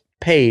guy's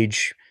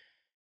page.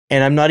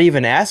 And I'm not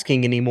even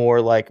asking anymore,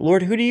 like,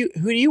 Lord, who do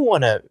you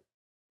want to,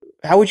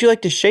 how would you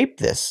like to shape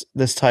this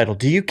title?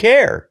 Do you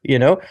care?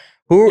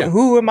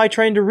 Who am I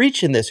trying to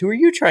reach in this? Who are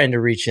you trying to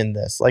reach in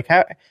this? Like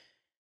how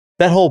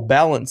that whole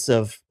balance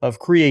of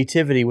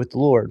creativity with the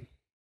Lord.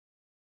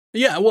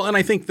 Yeah, well, and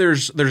I think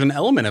there's an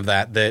element of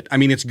that I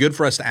mean, it's good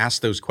for us to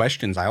ask those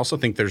questions. I also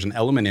think there's an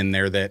element in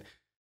there that,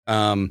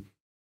 I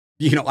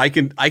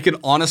could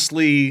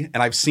honestly, and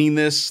I've seen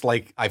this,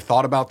 like I've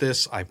thought about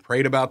this, I've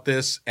prayed about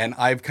this, and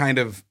I've kind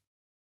of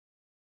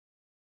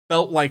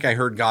felt like I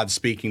heard God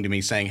speaking to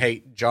me saying,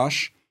 hey,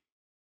 Josh,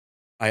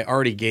 I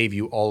already gave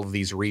you all of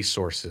these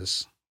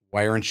resources.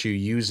 Why aren't you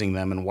using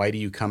them? And why do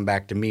you come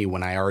back to me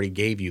when I already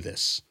gave you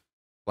this?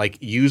 Like,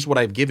 use what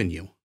I've given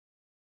you.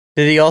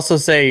 Did he also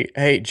say,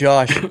 hey,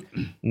 Josh,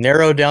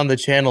 narrow down the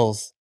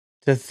channels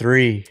to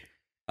 3?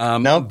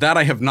 No, that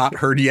I have not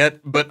heard yet.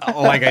 But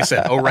like I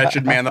said, oh,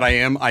 wretched man that I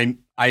am,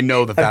 I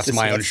know that's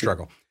my own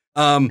struggle.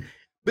 But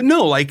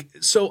no, like,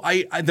 so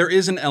I there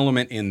is an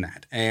element in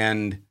that.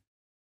 And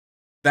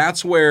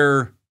that's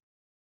where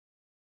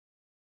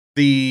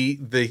the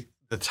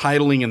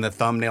titling and the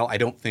thumbnail, I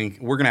don't think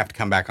we're going to have to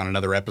come back on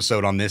another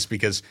episode on this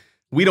because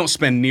we don't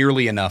spend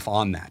nearly enough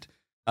on that.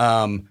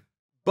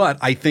 But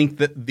I think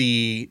that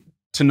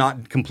to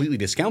not completely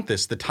discount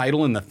this, the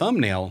title and the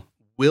thumbnail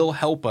will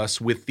help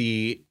us with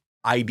the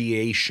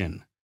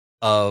ideation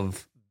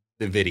of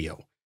the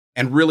video.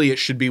 And really, it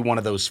should be one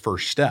of those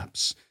first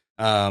steps.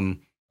 I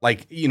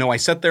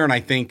sit there and I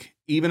think,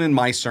 even in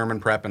my sermon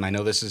prep, and I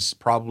know this is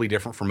probably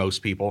different for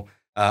most people,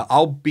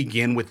 I'll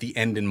begin with the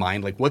end in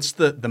mind. Like, what's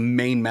the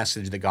main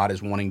message that God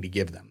is wanting to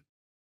give them?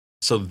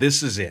 So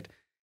this is it.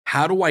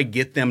 How do I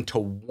get them to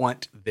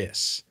want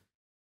this?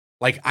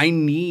 Like, I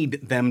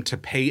need them to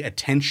pay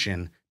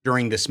attention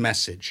during this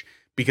message,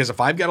 because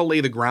if I've got to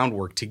lay the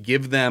groundwork to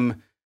give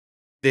them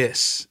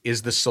this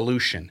is the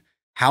solution,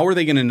 how are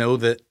they going to know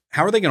that?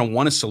 How are they going to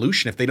want a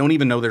solution if they don't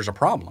even know there's a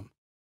problem?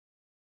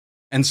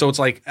 And so it's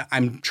like,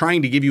 I'm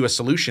trying to give you a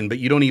solution, but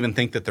you don't even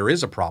think that there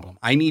is a problem.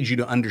 I need you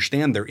to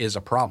understand there is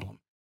a problem.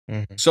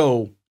 Mm-hmm.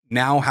 So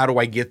now how do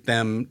I get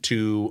them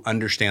to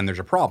understand there's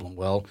a problem?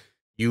 Well,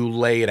 you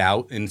lay it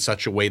out in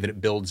such a way that it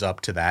builds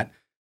up to that.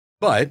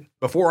 But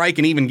before I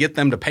can even get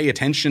them to pay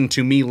attention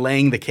to me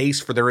laying the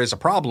case for there is a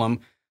problem,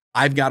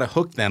 I've got to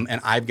hook them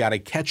and I've got to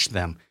catch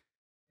them.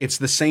 It's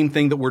the same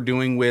thing that we're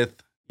doing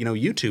with,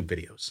 YouTube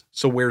videos.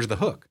 So where's the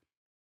hook?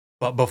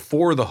 But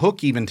before the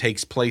hook even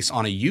takes place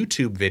on a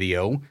YouTube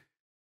video,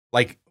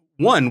 like,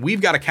 one, we've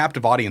got a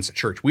captive audience at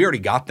church. We already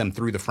got them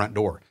through the front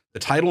door. The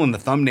title and the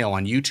thumbnail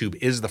on YouTube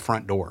is the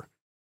front door.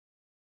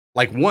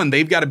 Like, one,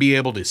 they've got to be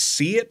able to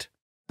see it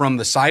from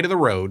the side of the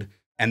road,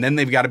 and then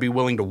they've got to be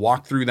willing to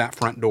walk through that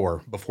front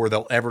door before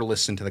they'll ever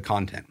listen to the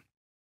content.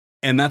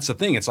 And that's the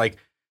thing. It's like,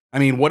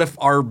 what if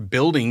our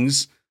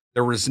buildings,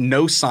 there was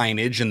no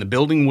signage and the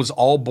building was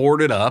all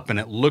boarded up and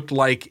it looked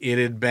like it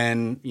had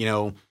been,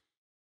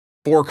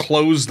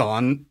 foreclosed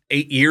on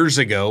 8 years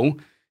ago.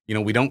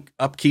 We don't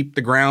upkeep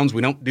the grounds.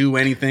 We don't do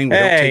anything. We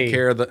don't take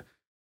care of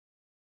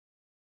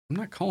I'm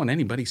not calling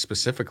anybody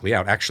specifically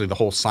out. Actually, the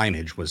whole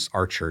signage was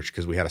our church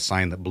because we had a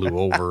sign that blew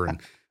over and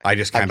I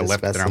just kind of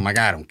left it there. I'm like,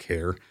 I don't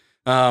care.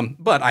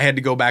 But I had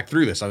to go back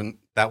through this.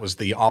 That was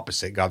the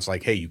opposite. God's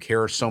like, hey, you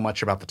care so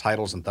much about the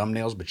titles and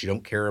thumbnails, but you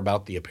don't care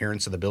about the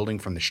appearance of the building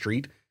from the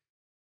street.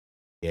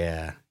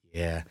 Yeah.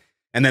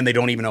 And then they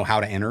don't even know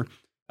how to enter.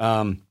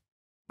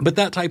 But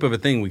that type of a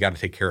thing, we got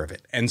to take care of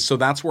it. And so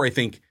that's where I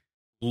think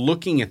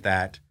looking at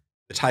that,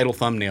 the title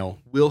thumbnail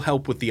will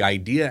help with the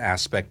idea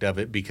aspect of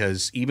it,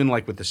 because even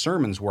like with the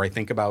sermons where I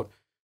think about,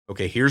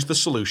 okay, here's the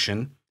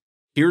solution.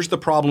 Here's the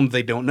problem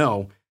they don't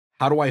know.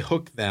 How do I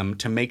hook them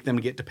to make them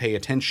get to pay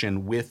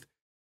attention with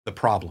the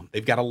problem?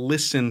 They've got to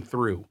listen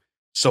through.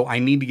 So I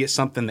need to get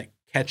something that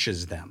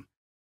catches them.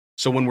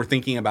 So when we're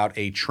thinking about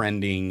a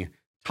trending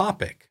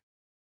topic,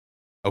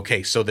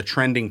 okay, so the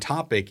trending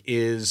topic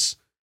is,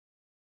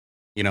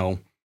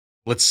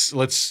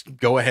 let's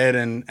go ahead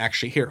and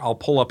actually here, I'll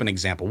pull up an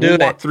example. We'll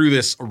walk through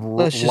this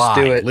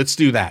live. Let's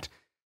do that.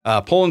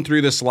 Pulling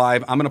through this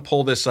live. I'm going to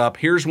pull this up.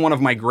 Here's one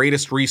of my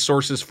greatest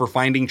resources for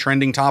finding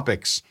trending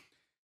topics.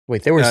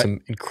 Wait, there were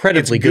some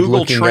incredibly good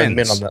looking young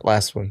men on that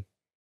last one.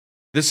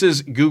 This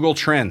is Google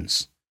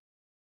Trends.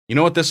 You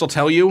know what this will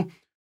tell you?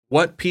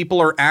 What people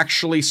are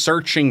actually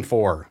searching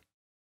for.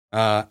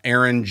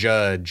 Aaron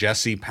Judd,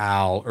 Jesse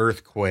Powell,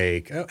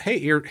 earthquake. Oh, hey,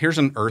 here's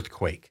an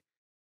earthquake.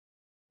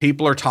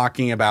 People are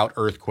talking about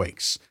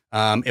earthquakes.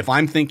 If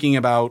I'm thinking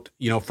about,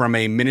 from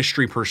a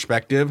ministry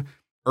perspective,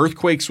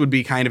 earthquakes would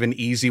be kind of an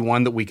easy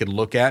one that we could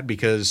look at,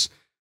 because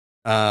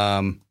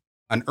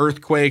an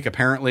earthquake,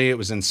 apparently it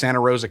was in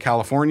Santa Rosa,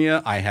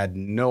 California. I had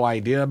no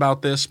idea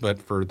about this,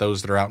 but for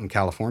those that are out in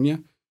California,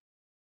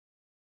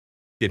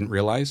 didn't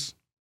realize.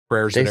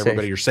 Prayers that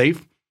everybody are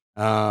safe.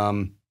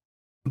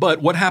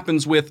 But what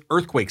happens with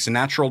earthquakes and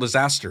natural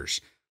disasters?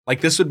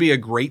 Like, this would be a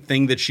great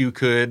thing that you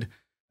could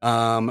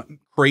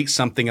create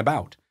something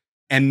about.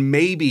 And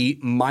maybe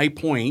my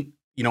point,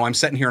 I'm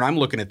sitting here and I'm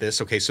looking at this.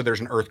 Okay, so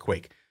there's an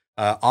earthquake.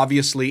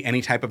 Obviously,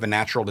 any type of a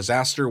natural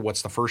disaster,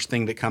 what's the first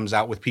thing that comes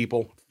out with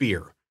people?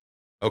 Fear.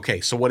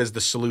 Okay, so what is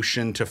the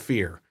solution to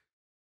fear?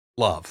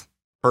 Love.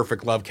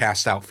 Perfect love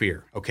casts out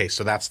fear. Okay,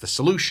 so that's the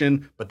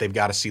solution, but they've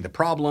got to see the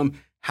problem.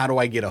 How do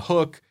I get a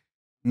hook?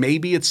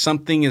 Maybe it's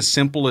something as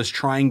simple as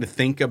trying to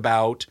think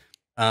about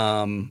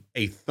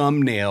a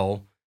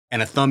thumbnail,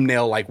 and a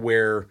thumbnail like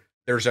where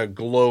there's a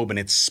globe and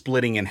it's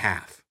splitting in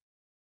half.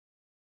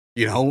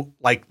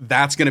 Like,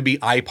 that's going to be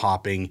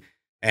eye-popping.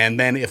 And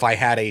then if I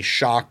had a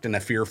shocked and a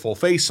fearful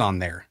face on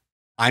there,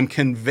 I'm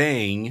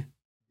conveying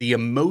the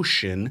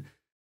emotion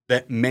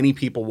that many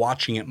people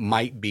watching it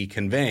might be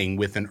conveying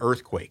with an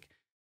earthquake.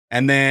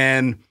 And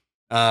then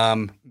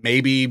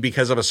maybe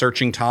because of a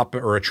searching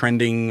topic or a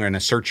trending and a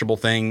searchable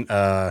thing,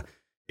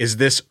 is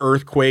this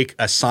earthquake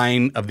a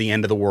sign of the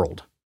end of the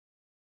world?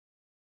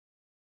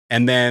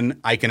 And then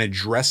I can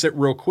address it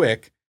real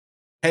quick.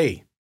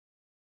 Hey,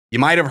 you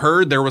might have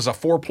heard there was a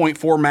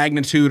 4.4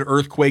 magnitude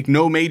earthquake,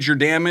 no major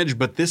damage,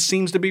 but this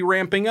seems to be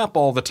ramping up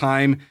all the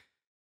time.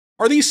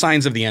 Are these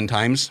signs of the end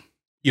times?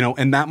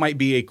 And that might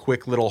be a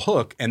quick little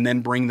hook, and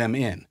then bring them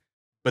in.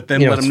 But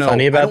then let them know.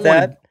 Funny about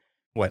that?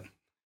 What?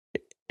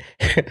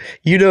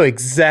 You know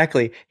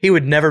exactly. He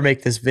would never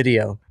make this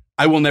video.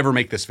 I will never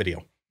make this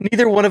video.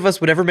 Neither one of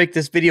us would ever make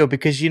this video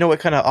because you know what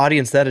kind of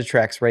audience that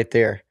attracts right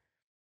there.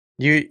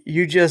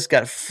 You just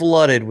got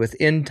flooded with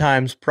end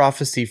times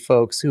prophecy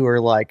folks who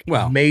are like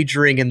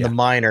majoring in the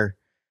minor.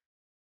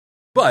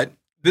 But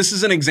this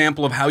is an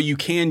example of how you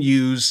can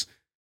use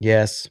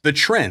the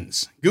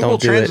trends. Google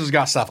Trends has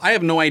got stuff. I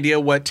have no idea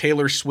what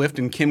Taylor Swift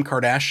and Kim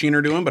Kardashian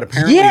are doing, but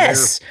apparently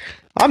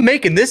I'm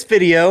making this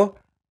video.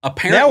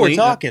 Apparently, now we're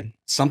talking.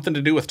 Something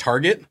to do with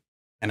Target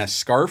and a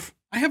scarf.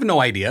 I have no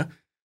idea.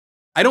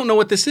 I don't know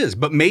what this is,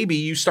 but maybe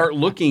you start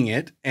looking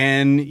at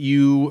and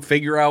you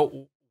figure out,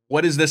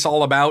 what is this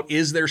all about?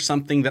 Is there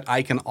something that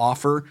I can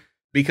offer?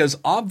 Because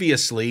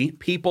obviously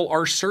people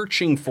are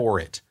searching for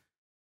it.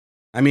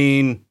 I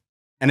mean,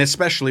 and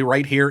especially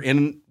right here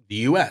in the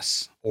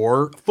US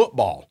or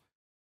football.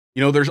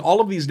 You know, there's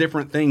all of these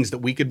different things that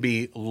we could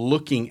be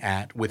looking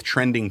at with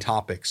trending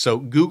topics. So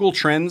Google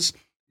Trends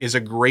is a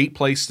great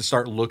place to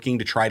start looking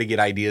to try to get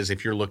ideas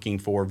if you're looking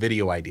for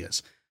video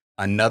ideas.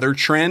 Another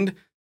trend,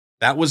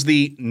 that was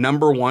the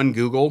number one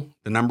Google,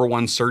 the number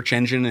one search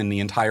engine in the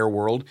entire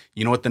world.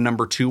 You know what the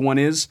number 2 one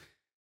is?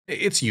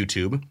 It's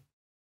YouTube.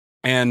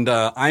 And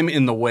I'm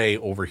in the way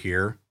over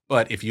here.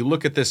 But if you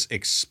look at this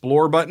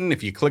explore button,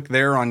 if you click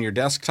there on your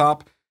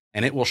desktop,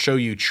 and it will show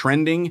you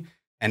trending.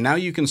 And now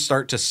you can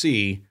start to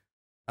see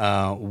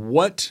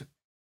what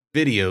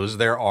videos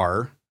there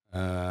are.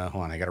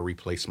 Hold on, I got to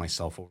replace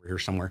myself over here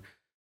somewhere.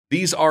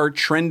 These are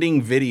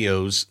trending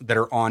videos that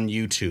are on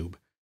YouTube.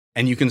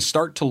 And you can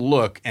start to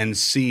look and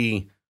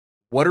see,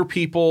 what are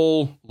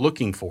people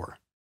looking for?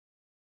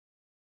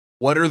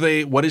 What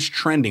is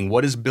trending?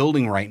 What is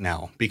building right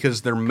now?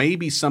 Because there may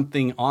be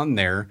something on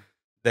there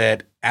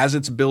that as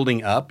it's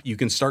building up, you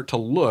can start to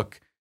look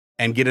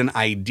and get an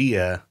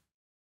idea.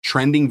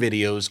 Trending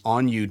videos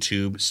on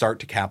YouTube, start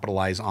to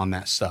capitalize on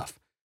that stuff.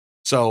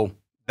 So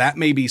that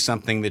may be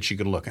something that you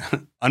could look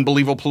at.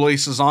 Unbelievable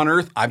places on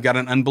earth. I've got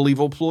an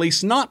unbelievable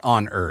place not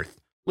on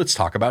earth. Let's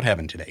talk about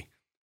heaven today.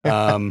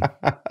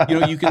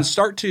 You can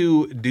start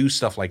to do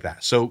stuff like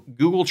that. So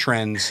Google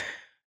Trends,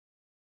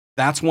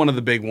 that's one of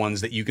the big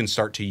ones that you can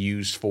start to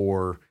use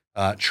for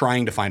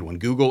trying to find one.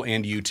 Google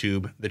and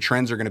YouTube, the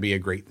trends are going to be a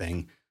great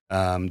thing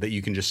that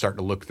you can just start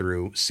to look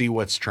through, see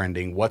what's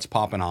trending, what's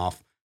popping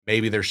off.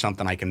 Maybe there's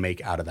something I can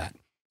make out of that.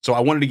 So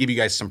I wanted to give you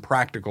guys some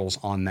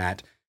practicals on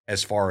that,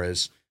 as far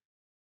as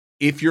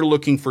if you're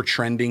looking for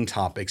trending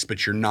topics,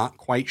 but you're not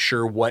quite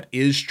sure what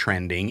is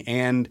trending,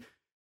 and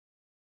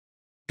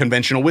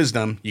conventional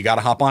wisdom, you got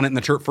to hop on it in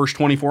the first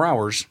 24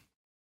 hours.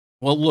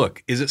 Well,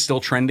 look, is it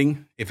still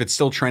trending? If it's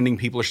still trending,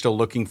 people are still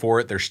looking for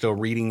it. They're still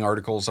reading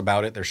articles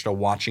about it. They're still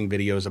watching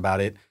videos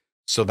about it.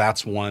 So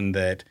that's one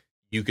that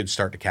you could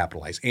start to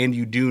capitalize. And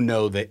you do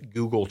know that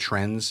Google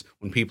Trends,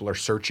 when people are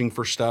searching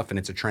for stuff and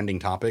it's a trending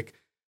topic,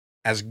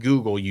 as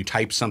Google, you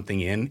type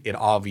something in, it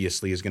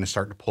obviously is going to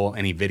start to pull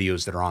any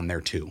videos that are on there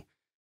too.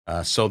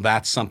 So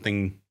that's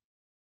something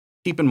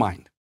keep in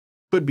mind.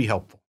 Could be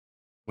helpful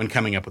when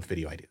coming up with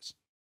video ideas.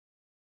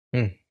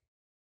 How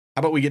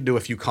about we get to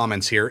a few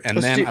comments here, and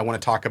then I want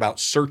to talk about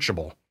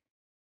searchable.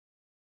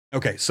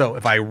 Okay, so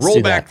if I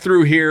roll back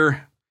through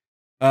here,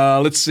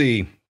 let's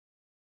see.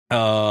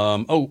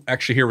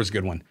 Actually, here was a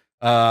good one.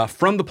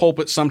 From the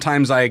pulpit,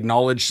 sometimes I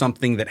acknowledge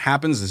something that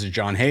happens. This is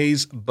John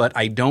Hayes, but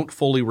I don't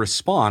fully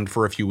respond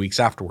for a few weeks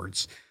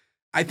afterwards.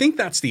 I think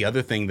that's the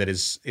other thing that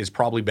is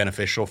probably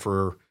beneficial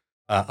for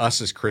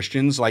us as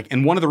Christians.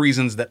 And one of the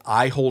reasons that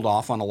I hold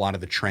off on a lot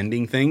of the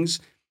trending things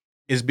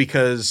is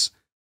because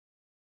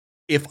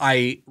if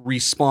I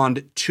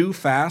respond too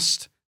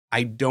fast,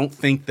 I don't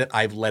think that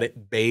I've let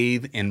it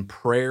bathe in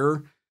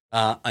prayer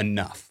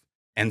enough.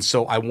 And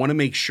so I want to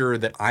make sure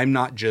that I'm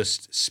not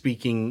just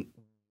speaking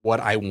what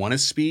I want to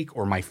speak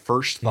or my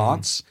first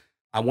thoughts.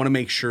 I want to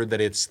make sure that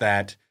it's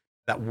that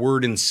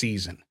word in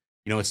season.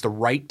 It's the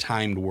right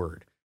timed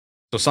word.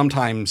 So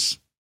sometimes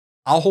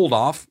I'll hold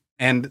off,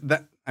 and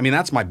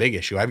that's my big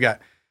issue.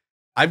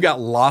 I've got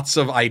lots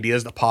of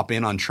ideas that pop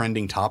in on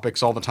trending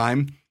topics all the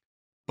time,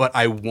 but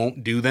I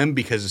won't do them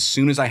because as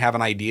soon as I have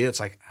an idea,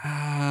 it's like,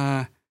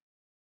 I'm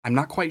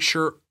not quite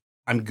sure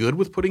I'm good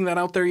with putting that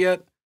out there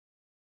yet.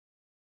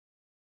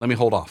 Let me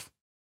hold off.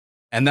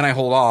 And then I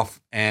hold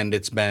off, and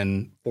it's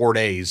been 4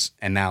 days,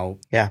 and now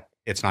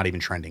it's not even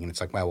trending. And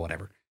it's like, well,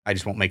 whatever. I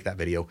just won't make that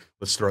video.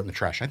 Let's throw it in the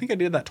trash. I think I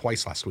did that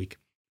twice last week.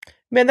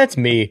 Man, that's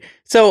me.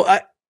 So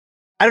I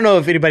don't know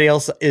if anybody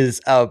else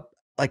is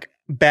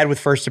bad with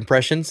first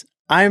impressions.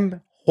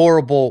 I'm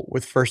horrible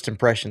with first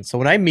impressions. So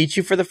when I meet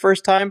you for the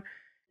first time,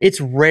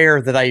 it's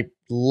rare that I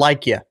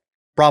like you.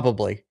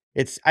 Probably.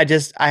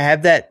 I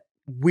have that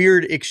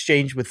weird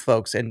exchange with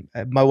folks, and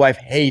my wife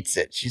hates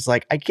it. She's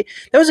like, that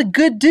was a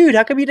good dude.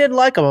 How come you didn't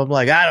like him? I'm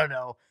like, I don't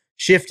know,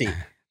 shifty.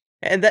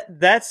 And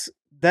that's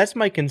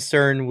my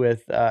concern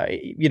with,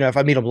 if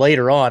I meet him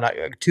later on,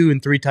 2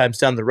 and 3 times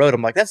down the road,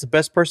 I'm like, that's the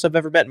best person I've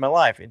ever met in my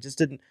life. It just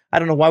didn't, I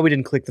don't know why we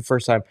didn't click the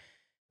first time.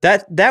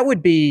 That's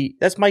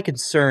my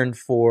concern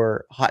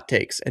for hot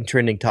takes and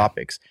trending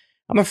topics.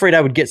 I'm afraid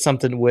I would get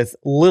something with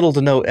little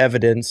to no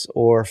evidence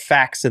or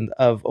facts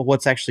of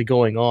what's actually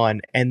going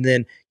on, and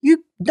then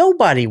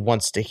nobody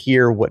wants to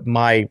hear what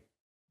my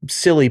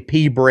silly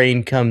pea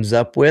brain comes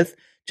up with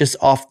just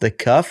off the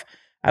cuff.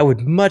 I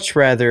would much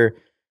rather,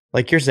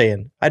 like you're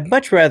saying, I'd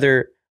much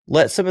rather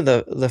let some of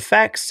the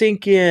facts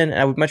sink in.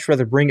 I would much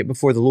rather bring it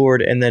before the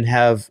Lord and then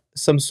have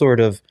some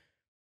sort of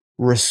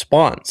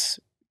response.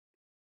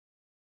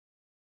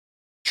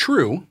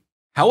 True.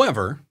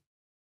 However,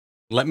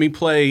 let me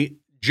play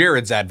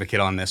Jared's advocate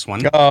on this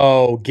one.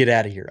 Oh, get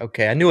out of here.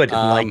 Okay, I knew I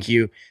didn't like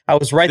you. I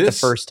was right the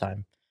first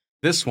time.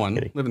 This one,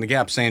 Living the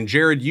Gap, saying,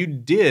 Jared, you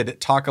did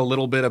talk a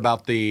little bit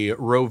about the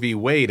Roe v.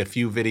 Wade a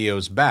few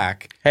videos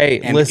back. Hey,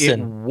 and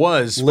listen. It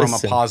was from a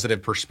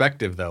positive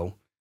perspective, though,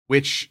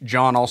 which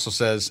John also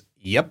says,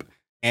 yep,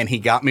 and he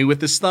got me with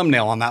his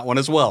thumbnail on that one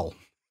as well.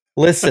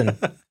 Listen,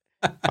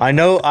 I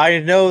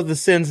know the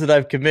sins that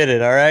I've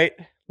committed, all right?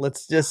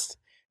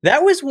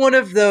 That was one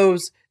of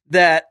those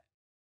that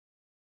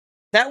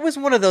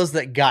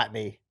got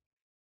me.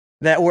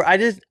 That where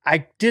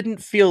I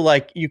didn't feel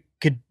like you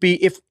could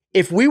be,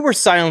 if we were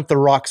silent, the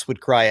rocks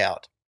would cry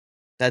out.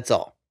 That's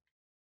all.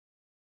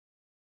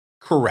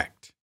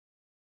 Correct.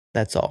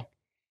 That's all.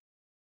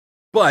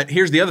 But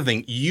here's the other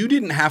thing. You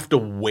didn't have to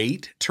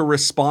wait to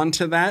respond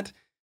to that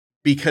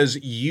because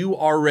you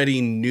already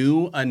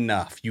knew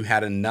enough. You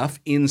had enough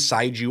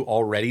inside you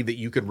already that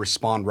you could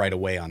respond right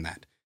away on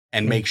that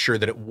and make sure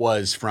that it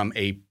was from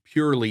a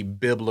purely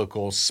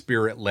biblical,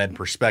 spirit-led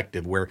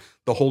perspective where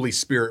the Holy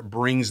Spirit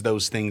brings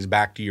those things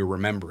back to your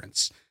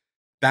remembrance.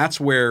 That's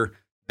where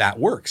that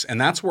works.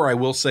 And that's where I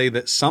will say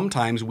that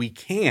sometimes we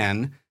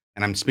can,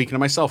 and I'm speaking to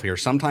myself here,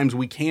 sometimes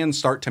we can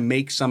start to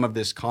make some of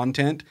this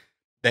content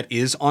that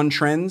is on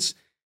trends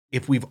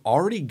if we've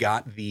already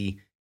got the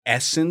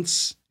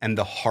essence and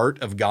the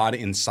heart of God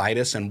inside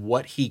us and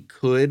what he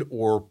could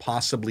or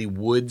possibly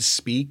would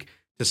speak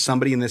to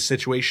somebody in this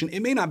situation.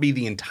 It may not be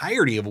the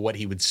entirety of what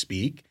he would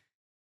speak,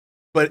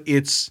 but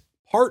it's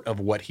part of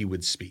what he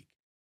would speak.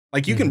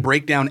 Like you can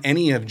break down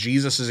any of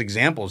Jesus's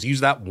examples.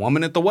 Use that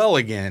woman at the well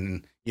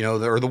again,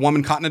 or the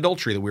woman caught in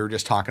adultery that we were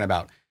just talking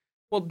about.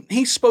 Well,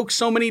 he spoke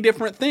so many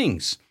different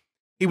things.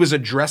 He was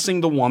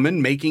addressing the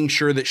woman, making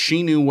sure that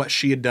she knew what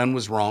she had done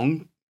was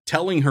wrong,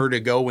 telling her to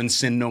go and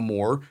sin no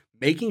more,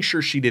 making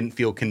sure she didn't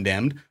feel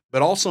condemned,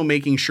 but also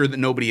making sure that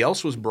nobody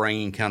else was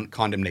bringing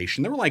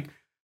condemnation. There were like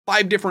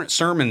 5 different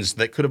sermons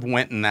that could have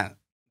went in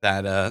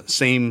that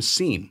same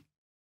scene.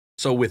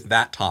 So with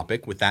that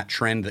topic, with that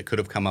trend that could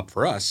have come up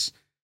for us,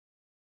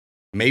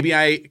 maybe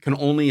I can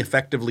only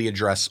effectively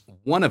address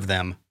one of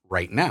them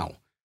right now,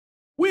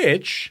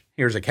 which,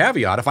 here's a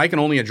caveat, if I can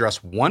only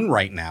address one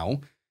right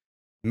now,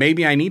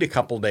 maybe I need a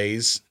couple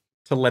days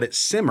to let it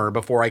simmer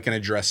before I can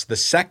address the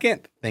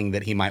second thing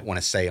that he might want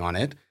to say on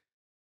it.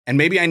 And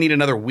maybe I need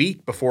another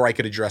week before I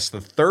could address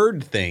the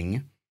third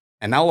thing.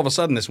 And now all of a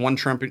sudden, this one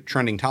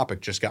trending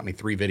topic just got me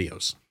 3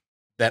 videos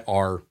that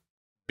are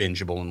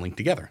bingeable and linked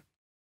together.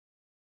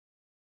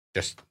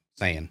 Just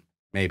saying,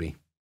 maybe.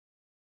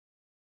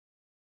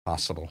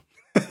 Possible.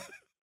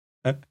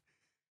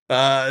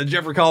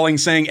 Jeffrey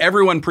Collings saying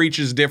everyone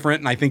preaches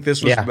different. And I think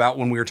this was about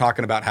when we were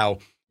talking about how,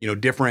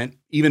 different,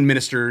 even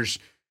ministers,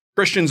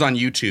 Christians on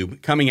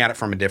YouTube coming at it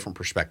from a different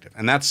perspective.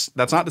 And that's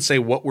not to say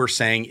what we're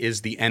saying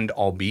is the end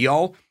all be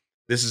all.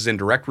 This is in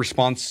direct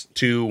response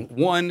to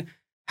one,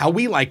 how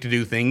we like to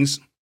do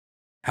things,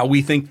 how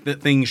we think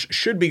that things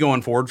should be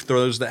going forward for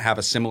those that have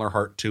a similar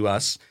heart to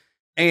us.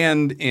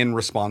 And in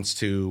response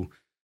to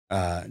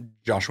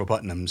Joshua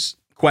Putnam's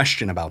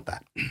question about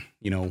that,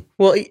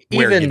 well,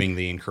 we're giving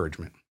the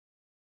encouragement.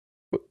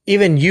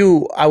 Even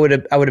you, I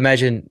would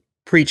imagine,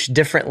 preach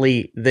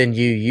differently than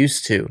you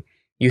used to.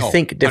 You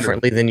think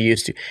differently 100%. Than you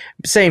used to.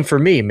 Same for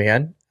me,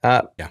 man.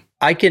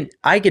 I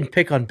can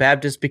pick on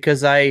Baptists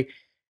because I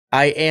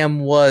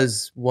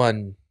was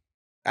one.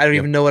 I don't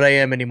even know what I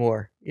am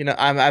anymore.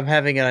 I'm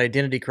having an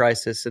identity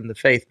crisis in the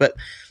faith, but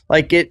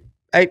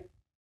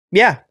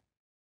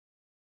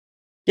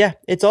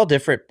it's all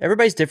different.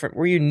 Everybody's different.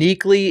 We're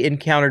uniquely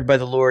encountered by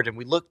the Lord, and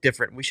we look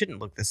different. We shouldn't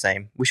look the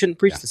same. We shouldn't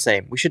preach the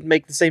same. We shouldn't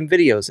make the same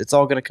videos. It's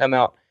all going to come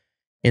out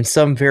in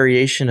some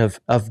variation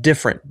of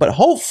different. But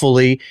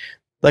hopefully,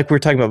 like we were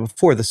talking about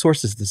before, the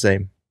source is the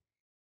same.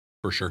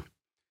 For sure.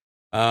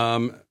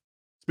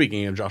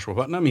 Speaking of Joshua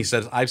Putnam, he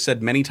says, I've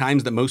said many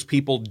times that most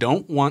people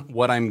don't want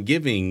what I'm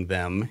giving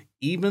them,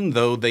 even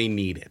though they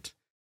need it.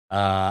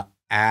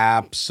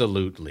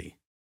 Absolutely.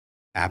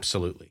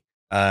 Absolutely.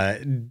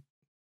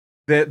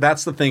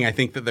 That's the thing. I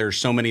think that there's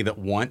so many that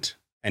want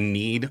and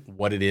need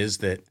what it is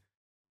that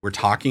we're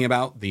talking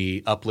about,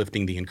 the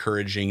uplifting, the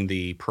encouraging,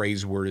 the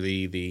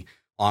praiseworthy, the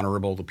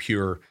honorable, the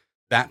pure,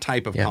 that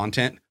type of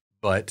content,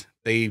 but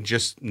they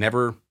just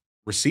never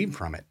received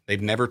from it.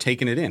 They've never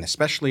taken it in,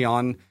 especially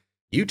on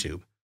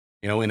YouTube.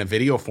 In a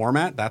video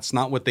format, that's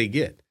not what they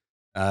get.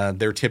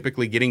 They're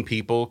typically getting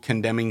people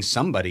condemning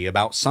somebody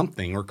about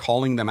something or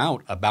calling them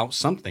out about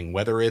something,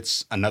 whether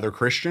it's another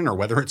Christian or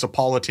whether it's a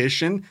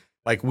politician.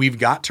 Like, we've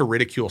got to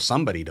ridicule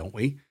somebody, don't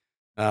we?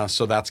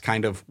 So that's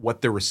kind of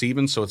what they're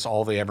receiving. So it's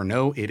all they ever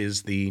know. It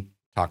is the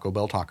Taco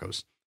Bell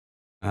tacos.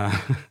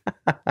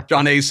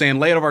 John A. is saying,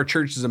 layout of our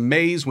church is a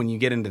maze when you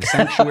get into the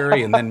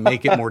sanctuary and then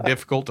make it more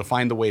difficult to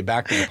find the way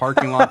back to the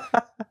parking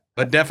lot,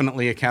 but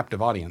definitely a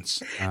captive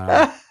audience.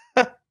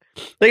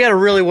 They got to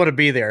really want to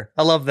be there.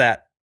 I love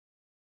that.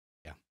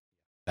 Yeah,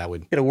 that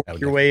would work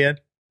your way in.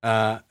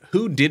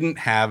 Who didn't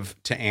have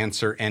to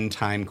answer end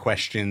time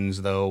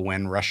questions though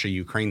when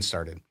Russia-Ukraine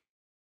started?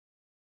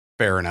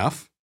 Fair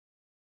enough.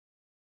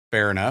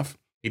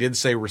 He did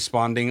say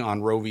responding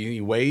on Roe v.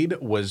 Wade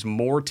was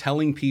more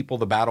telling people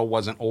the battle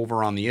wasn't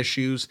over on the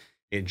issues.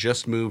 It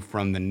just moved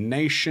from the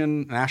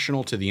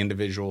national to the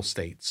individual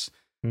states.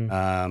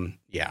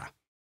 Yeah.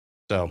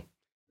 So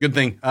good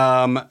thing.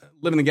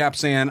 Living the Gap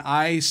saying,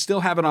 I still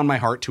have it on my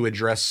heart to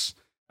address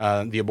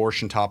the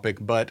abortion topic,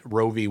 but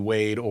Roe v.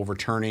 Wade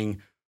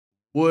overturning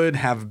would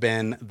have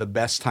been the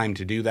best time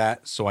to do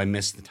that. So I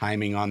missed the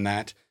timing on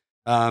that.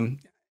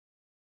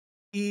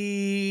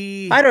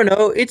 I don't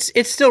know. It's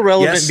still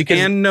relevant yes because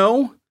and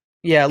no.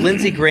 Yeah,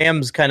 Lindsey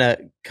Graham's kind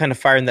of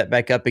firing that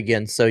back up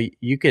again. So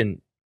you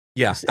can.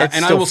 Yeah,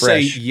 and I will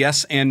say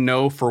yes and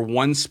no for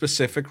one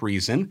specific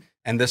reason,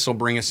 and this will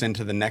bring us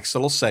into the next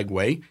little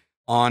segue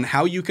on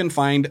how you can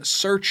find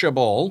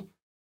searchable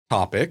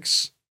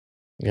topics.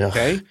 Yeah.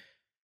 Okay, I'm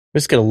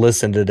just gonna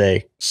listen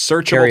today.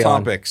 Searchable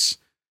topics.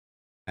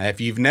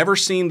 If you've never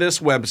seen this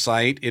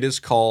website, it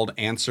is called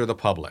Answer the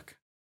Public.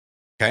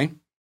 Okay.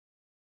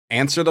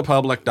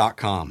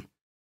 AnswerThePublic.com.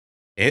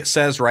 It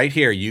says right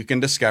here, you can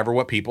discover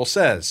what people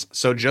says.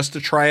 So just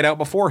to try it out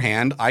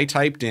beforehand, I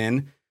typed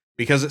in,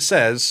 because it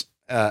says,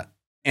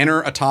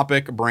 enter a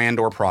topic, brand,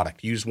 or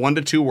product. Use 1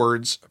 to 2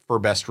 words for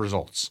best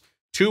results.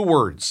 2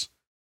 words.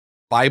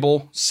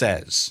 Bible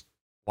says.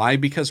 Why?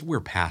 Because we're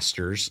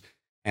pastors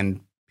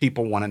and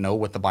people want to know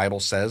what the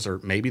Bible says, or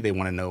maybe they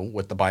want to know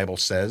what the Bible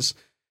says.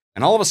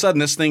 And all of a sudden,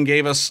 this thing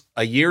gave us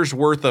a year's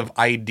worth of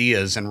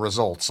ideas and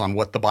results on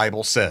what the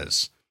Bible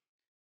says.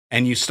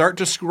 And you start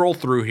to scroll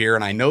through here,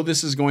 and I know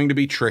this is going to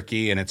be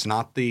tricky, and it's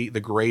not the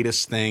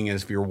greatest thing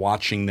as if you're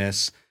watching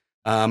this.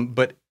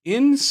 But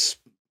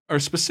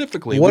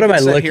specifically, what am I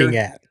looking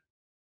at?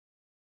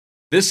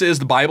 This is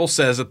the Bible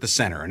says at the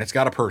center, and it's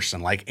got a person,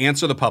 like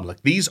Answer the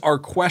Public. These are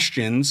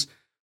questions: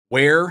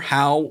 where,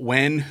 how,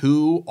 when,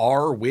 who,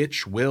 are,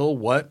 which, will,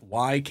 what,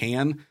 why,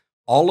 can,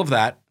 all of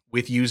that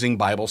with using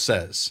Bible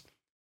says.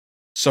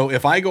 So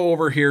if I go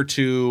over here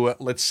to,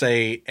 let's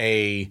say,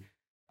 a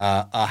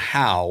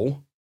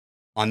how.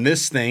 On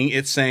this thing,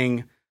 it's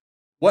saying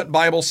what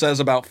Bible says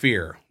about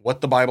fear,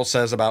 what the Bible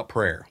says about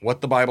prayer,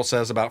 what the Bible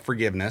says about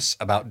forgiveness,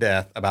 about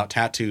death, about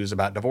tattoos,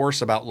 about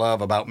divorce, about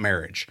love, about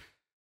marriage.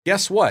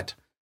 Guess what?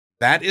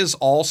 That is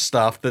all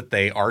stuff that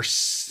they are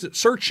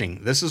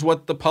searching. This is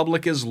what the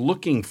public is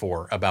looking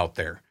for about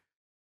there.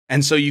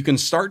 And so you can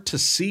start to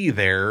see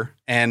there,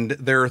 and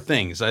there are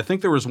things. I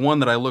think there was one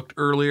that I looked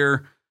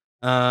earlier.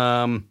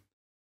 When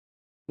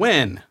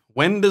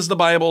does the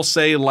Bible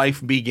say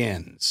life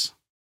begins?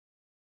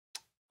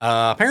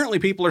 Apparently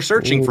people are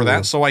searching for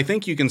that, so I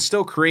think you can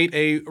still create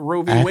a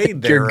Roe v.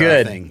 Wade there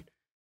thing.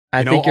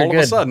 I think you're all good.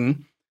 Of a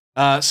sudden.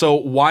 So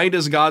why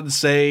does God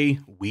say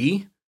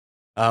we?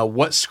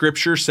 What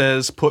scripture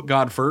says put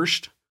God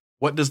first?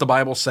 What does the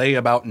Bible say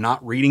about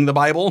not reading the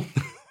Bible?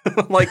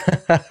 Like,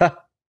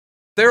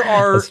 there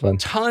are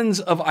tons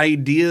of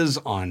ideas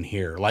on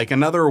here. Like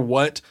another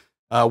what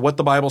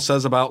the Bible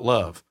says about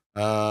love.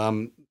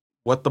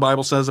 What the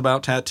Bible says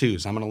about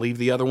tattoos. I'm going to leave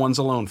the other ones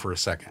alone for a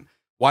second.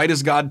 Why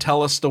does God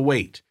tell us to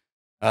wait?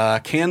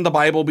 Can the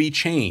Bible be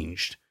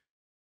changed?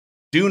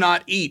 Do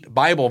not eat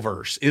Bible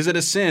verse. Is it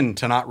a sin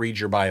to not read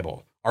your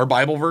Bible? Are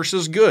Bible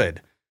verses good?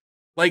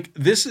 Like,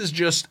 this is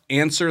just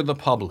Answer the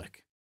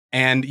Public.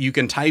 And you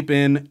can type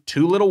in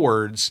 2 little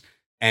words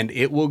and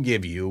it will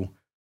give you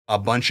a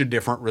bunch of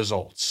different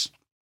results.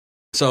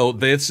 So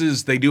they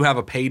do have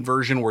a paid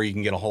version where you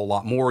can get a whole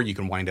lot more. You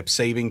can wind up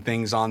saving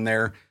things on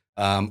there.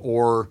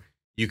 Or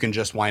you can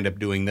just wind up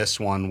doing this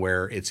one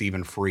where it's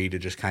even free to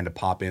just kind of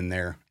pop in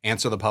there.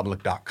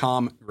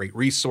 AnswerThePublic.com, great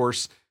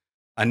resource.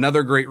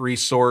 Another great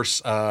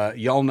resource,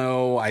 y'all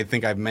know, I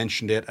think I've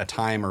mentioned it a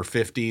time or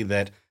 50,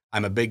 that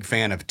I'm a big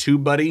fan of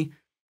TubeBuddy.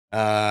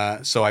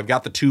 So I've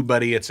got the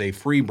TubeBuddy. It's a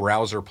free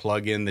browser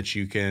plugin that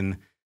you can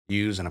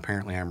use. And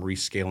apparently I'm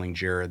rescaling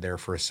Jared there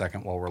for a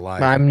second while we're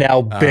live. I'm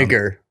now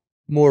bigger,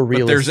 more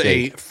realistic. But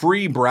there's a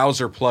free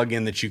browser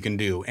plugin that you can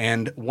do.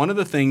 And one of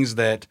the things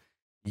that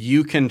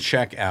you can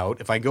check out,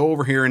 if I go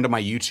over here into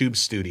my YouTube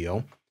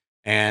studio,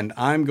 and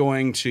I'm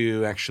going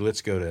to, actually,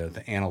 let's go to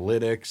the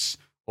analytics.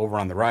 Over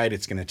on the right,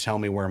 it's going to tell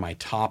me where my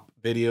top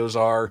videos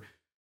are.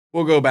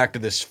 We'll go back to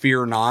this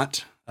Fear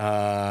Not.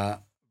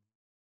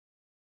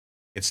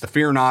 It's the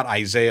Fear Not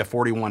Isaiah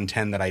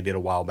 41:10 that I did a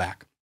while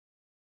back.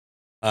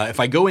 If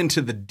I go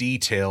into the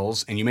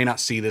details, and you may not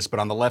see this,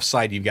 but on the left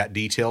side, you've got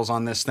details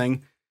on this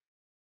thing.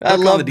 I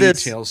love the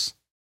this. Details.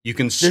 You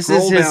can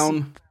scroll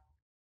down.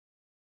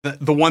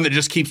 The one that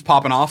just keeps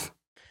popping off?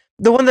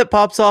 The one that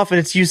pops off and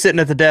it's you sitting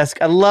at the desk.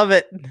 I love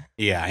it.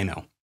 Yeah, I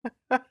know.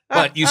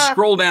 But you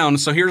scroll down.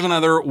 So here's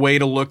another way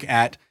to look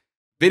at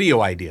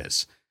video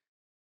ideas.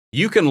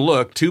 You can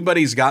look,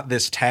 TubeBuddy's got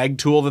this tag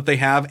tool that they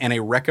have and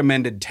a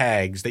recommended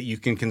tags that you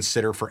can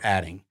consider for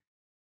adding.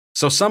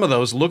 So some of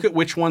those, look at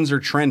which ones are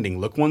trending,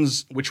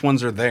 which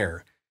ones are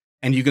there.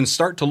 And you can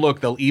start to look,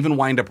 they'll even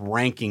wind up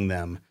ranking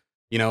them.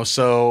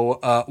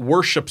 So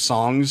worship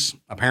songs,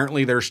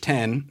 apparently there's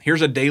 10.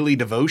 Here's a daily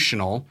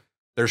devotional.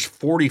 There's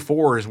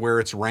 44 is where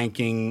it's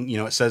ranking.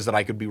 It says that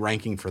I could be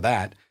ranking for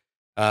that.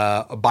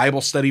 A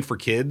Bible study for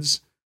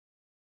kids,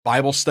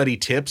 Bible study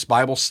tips,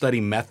 Bible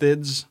study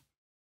methods.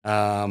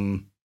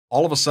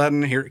 All of a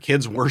sudden here,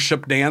 kids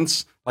worship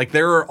dance. Like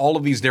there are all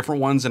of these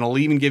different ones, and it'll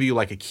even give you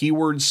like a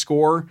keyword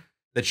score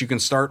that you can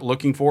start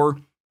looking for.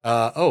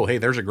 Hey,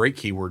 there's a great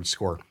keyword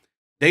score.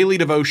 Daily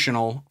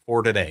devotional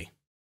for today.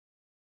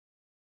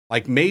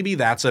 Like maybe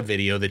that's a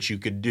video that you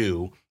could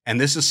do. And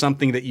this is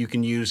something that you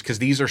can use because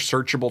these are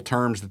searchable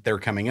terms that they're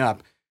coming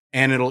up.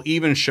 And it'll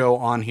even show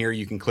on here,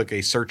 you can click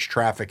a search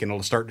traffic and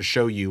it'll start to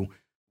show you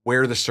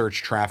where the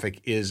search traffic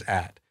is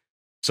at.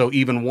 So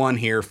even one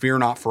here, fear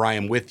not, for I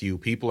am with you.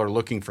 People are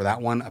looking for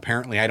that one.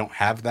 Apparently I don't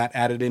have that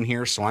added in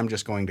here. So I'm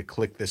just going to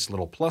click this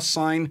little plus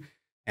sign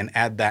and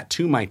add that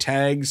to my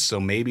tags.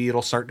 So maybe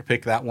it'll start to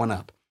pick that one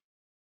up.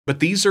 But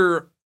these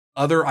are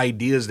other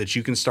ideas that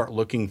you can start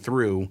looking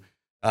through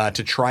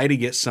to try to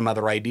get some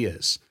other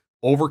ideas.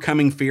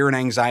 Overcoming fear and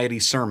anxiety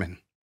sermon.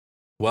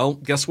 Well,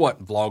 guess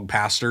what, vlog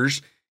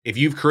pastors? If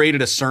you've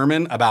created a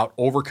sermon about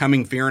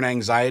overcoming fear and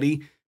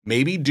anxiety,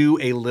 maybe do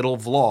a little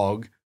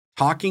vlog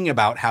talking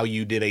about how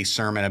you did a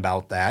sermon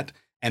about that,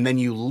 and then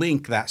you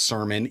link that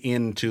sermon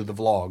into the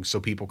vlog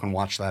so people can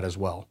watch that as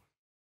well.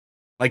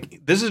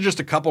 Like, this is just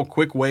a couple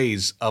quick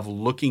ways of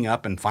looking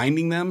up and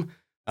finding them.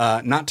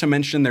 Not to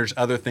mention there's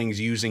other things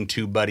using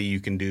TubeBuddy you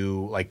can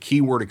do, like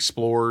keyword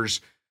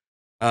explorers.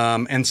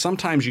 And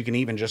sometimes you can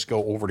even just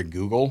go over to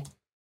Google.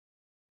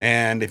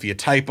 And if you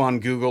type on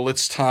Google,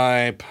 let's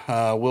type,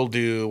 we'll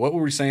do, what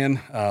were we saying?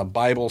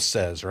 Bible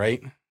says,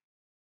 right?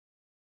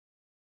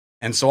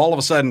 And so all of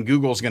a sudden,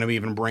 Google's going to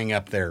even bring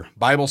up there.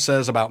 Bible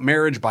says about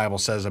marriage. Bible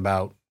says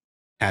about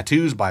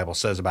tattoos. Bible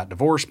says about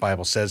divorce.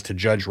 Bible says to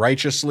judge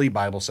righteously.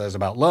 Bible says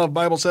about love.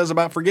 Bible says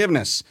about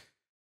forgiveness.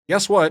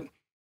 Guess what?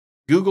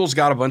 Google's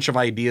got a bunch of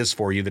ideas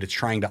for you that it's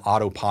trying to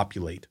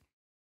auto-populate.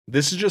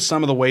 This is just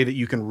some of the way that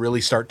you can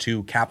really start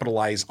to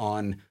capitalize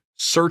on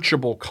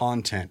searchable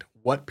content,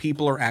 what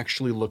people are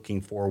actually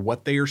looking for,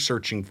 what they are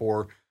searching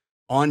for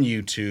on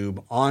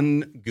YouTube,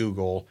 on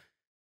Google.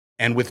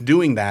 And with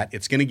doing that,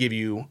 it's going to give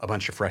you a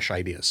bunch of fresh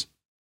ideas.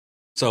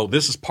 So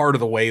this is part of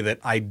the way that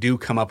I do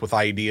come up with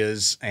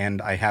ideas,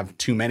 and I have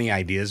too many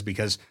ideas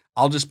because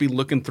I'll just be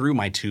looking through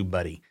my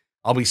TubeBuddy.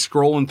 I'll be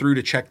scrolling through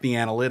to check the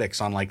analytics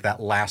on like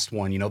that last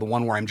one, the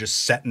one where I'm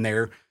just sitting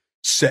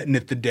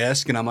at the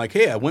desk and I'm like,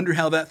 hey, I wonder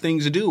how that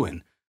thing's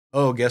doing.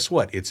 Oh, guess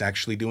what? It's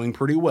actually doing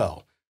pretty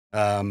well.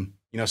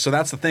 So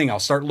that's the thing. I'll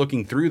start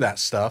looking through that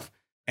stuff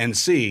and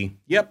see,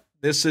 yep,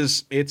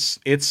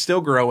 it's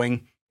still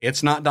growing.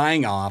 It's not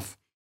dying off.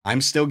 I'm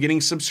still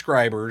getting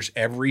subscribers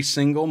every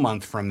single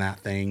month from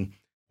that thing.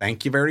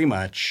 Thank you very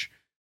much.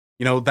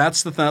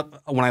 That's the thing.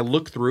 When I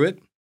look through it,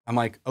 I'm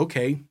like,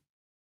 okay,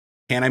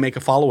 can I make a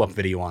follow-up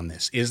video on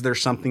this? Is there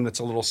something that's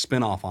a little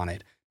spin-off on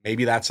it?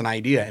 Maybe that's an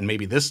idea. And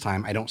maybe this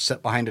time I don't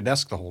sit behind a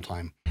desk the whole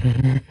time.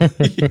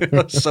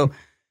 So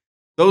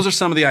those are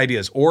some of the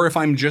ideas. Or if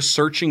I'm just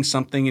searching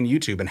something in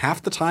YouTube, and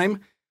half the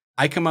time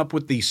I come up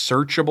with these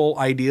searchable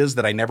ideas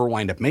that I never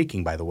wind up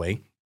making, by the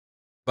way,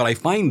 but I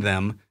find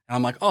them and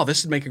I'm like, oh,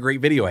 this would make a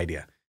great video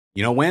idea.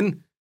 You know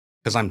when?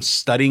 Because I'm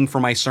studying for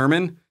my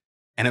sermon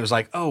and it was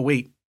like, oh,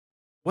 wait,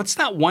 what's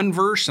that one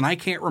verse? And I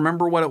can't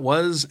remember what it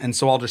was. And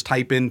so I'll just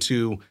type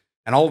into,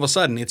 and all of a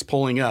sudden it's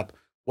pulling up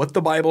what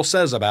the Bible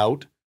says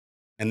about,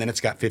 and then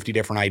it's got 50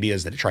 different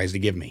ideas that it tries to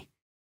give me.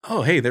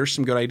 Oh, hey, there's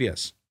some good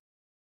ideas.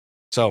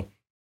 So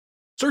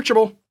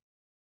searchable.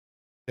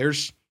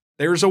 There's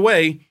a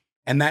way.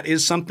 And that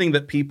is something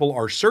that people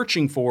are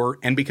searching for.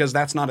 And because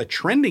that's not a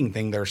trending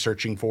thing they're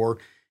searching for,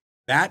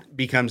 that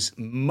becomes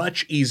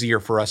much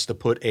easier for us to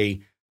put a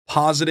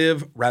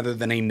positive rather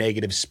than a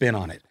negative spin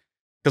on it.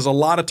 Because a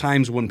lot of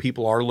times when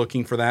people are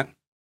looking for that,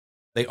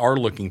 they are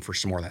looking for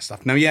some more of that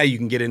stuff. Now, yeah, you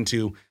can get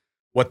into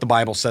what the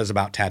Bible says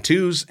about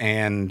tattoos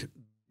and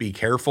be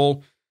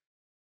careful.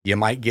 You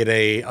might get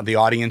the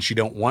audience you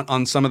don't want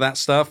on some of that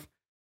stuff.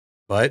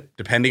 But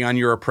depending on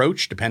your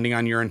approach, depending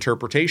on your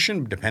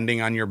interpretation, depending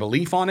on your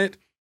belief on it,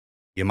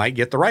 you might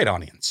get the right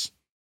audience.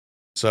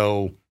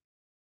 So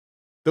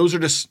those are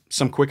just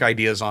some quick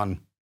ideas on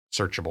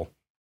searchable.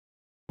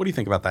 What do you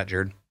think about that,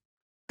 Jared?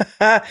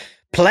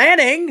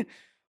 Planning?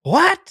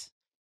 What?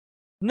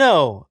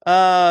 No.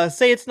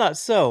 Say it's not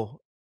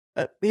so.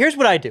 Here's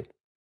what I do.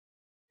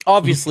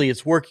 Obviously,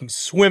 it's working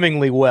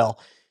swimmingly well.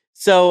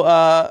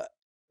 So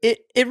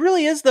it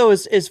really is, though,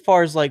 as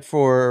far as like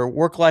for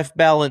work-life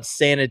balance,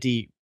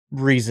 sanity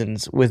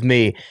reasons with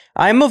me.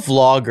 I'm a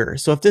vlogger.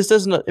 So if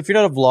you're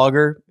not a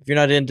vlogger, if you're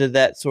not into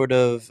that sort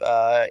of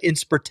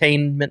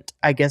inspirtainment,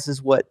 I guess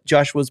is what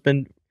Joshua's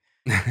been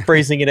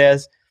phrasing it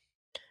as.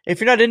 If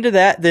you're not into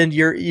that, then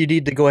you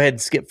need to go ahead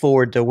and skip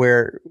forward to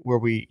where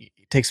we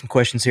take some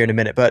questions here in a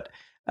minute. But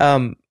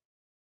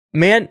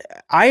man,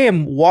 I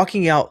am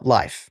walking out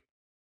life.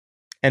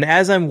 And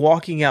as I'm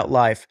walking out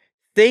life,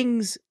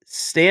 things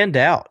stand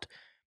out,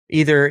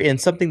 either in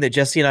something that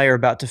Jesse and I are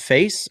about to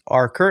face,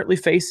 are currently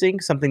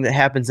facing, something that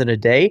happens in a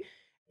day.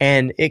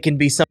 And it can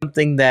be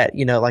something that,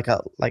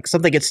 like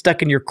something gets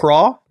stuck in your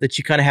craw that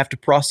you kind of have to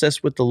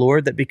process with the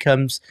Lord, that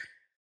becomes,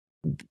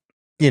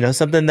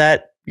 something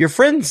that your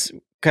friends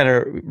kind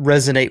of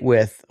resonate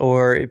with,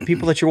 or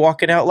people that you're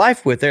walking out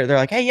life with. They're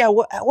like, hey, yeah,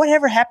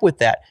 whatever happened with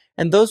that?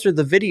 And those are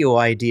the video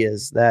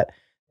ideas that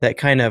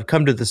kind of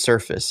come to the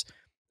surface.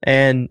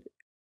 And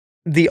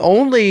the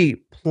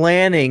only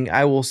planning,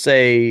 I will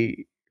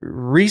say,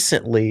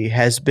 recently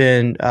has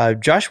been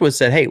Joshua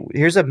said, hey,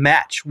 here's a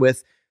match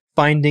with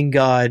Finding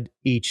God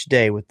Each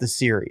Day with the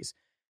series.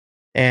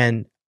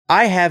 And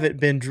I haven't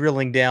been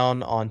drilling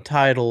down on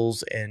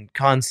titles and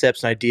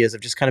concepts and ideas. I've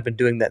just kind of been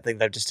doing that thing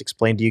that I've just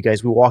explained to you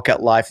guys. We walk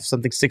out life. If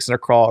something sticks in our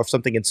craw, or if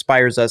something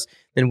inspires us,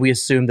 then we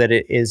assume that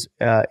it is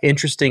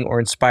interesting or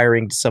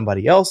inspiring to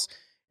somebody else.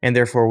 And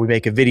therefore, we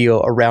make a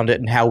video around it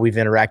and how we've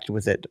interacted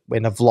with it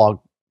in a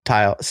vlog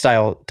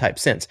style type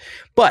sense.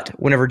 But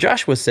whenever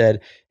Joshua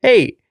said,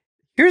 hey,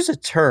 here's a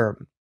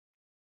term,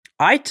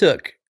 I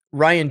took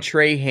Ryan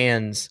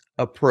Trahan's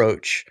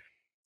approach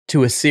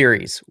to a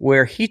series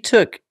where he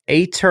took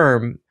a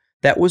term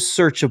that was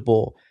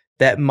searchable,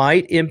 that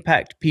might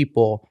impact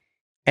people,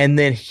 and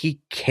then he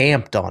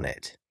camped on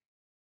it.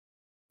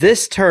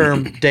 This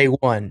term, day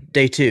 1,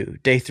 day 2,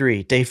 day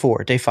 3, day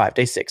 4, day 5,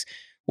 day 6.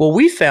 Well,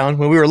 we found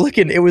when we were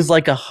looking, it was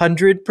like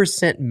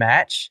 100%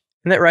 match.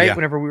 Isn't that right? Yeah.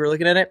 Whenever we were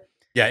looking at it?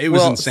 Yeah, it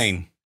was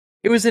insane.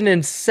 It was an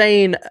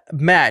insane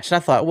match. And I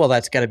thought, well,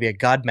 that's got to be a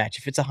God match.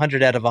 If it's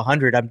 100 out of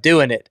 100, I'm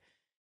doing it.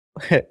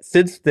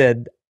 Since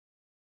then,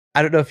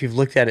 I don't know if you've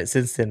looked at it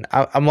since then.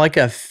 I'm like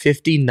a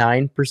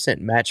 59%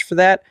 match for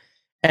that.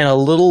 And a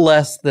little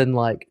less than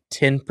like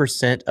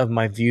 10% of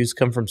my views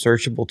come from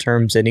searchable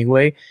terms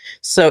anyway.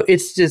 So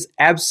it's just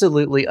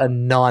absolutely a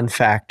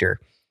non-factor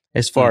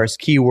as far as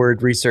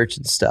keyword research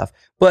and stuff.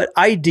 But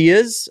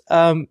ideas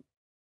are,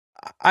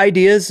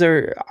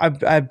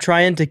 I'm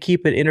trying to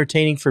keep it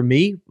entertaining for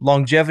me.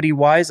 Longevity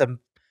wise,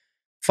 I'm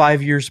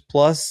 5 years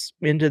plus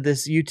into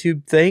this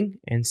YouTube thing.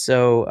 And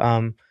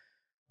so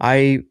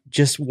I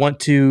just want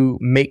to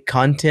make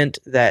content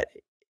that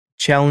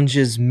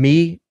challenges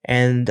me.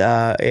 And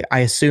I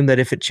assume that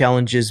if it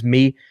challenges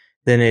me,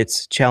 then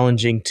it's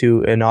challenging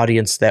to an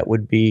audience that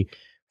would be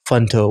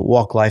fun to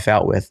walk life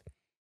out with.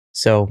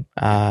 So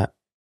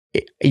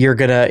you're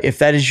going to, if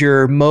that is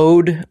your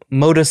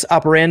modus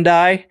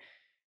operandi,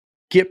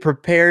 get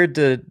prepared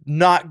to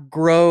not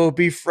grow,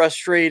 be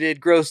frustrated,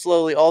 grow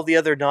slowly, all the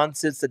other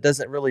nonsense that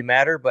doesn't really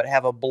matter, but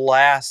have a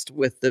blast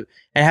with and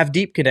have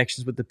deep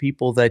connections with the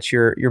people that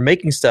you're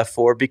making stuff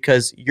for,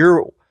 because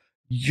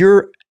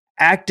you're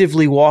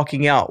actively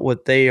walking out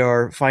what they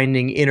are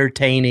finding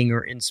entertaining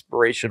or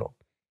inspirational.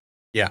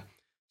 Yeah.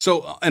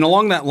 So, and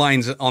along that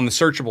lines on the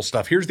searchable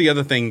stuff, here's the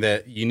other thing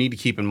that you need to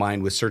keep in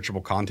mind with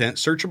searchable content.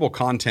 Searchable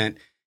content,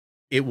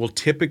 it will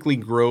typically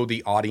grow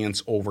the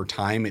audience over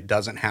time. It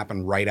doesn't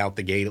happen right out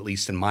the gate, at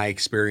least in my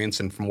experience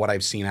and from what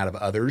I've seen out of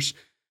others.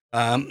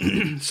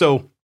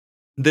 So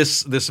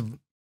this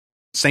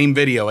same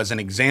video as an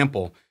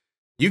example,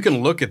 you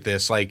can look at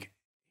this, like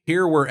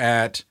here we're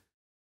at,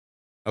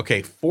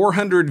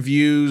 400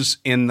 views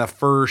in the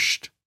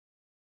first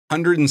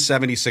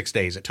 176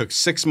 days. It took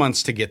 6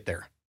 months to get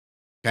there.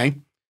 Okay.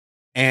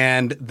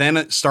 And then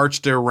it starts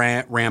to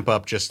ramp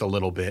up just a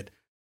little bit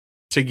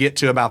to get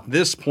to about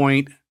this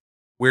point.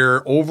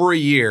 We're over a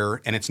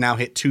year and it's now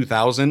hit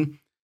 2,000.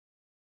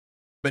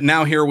 But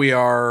now here we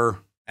are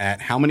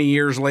at how many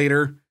years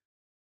later?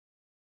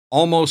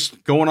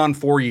 Almost going on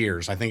 4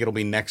 years. I think it'll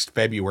be next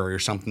February or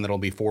something that'll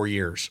be 4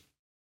 years.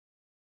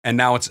 And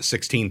now it's at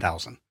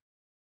 16,000.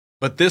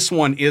 But this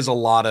one is a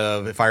lot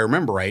of, if I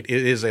remember right,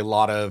 it is a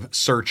lot of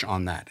search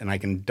on that. And I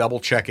can double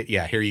check it.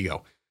 Yeah, here you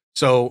go.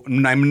 So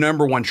my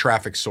number one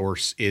traffic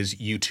source is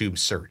YouTube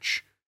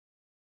search.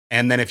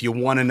 And then if you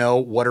want to know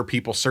what are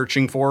people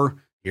searching for,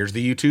 here's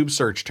the YouTube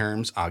search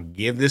terms. I'll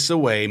give this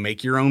away.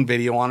 Make your own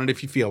video on it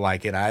if you feel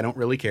like it. I don't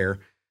really care.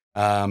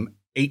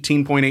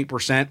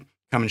 18.8%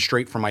 coming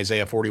straight from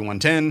Isaiah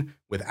 41:10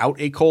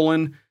 without a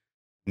colon.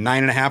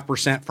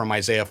 9.5% from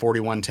Isaiah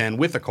 41:10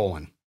 with a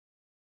colon.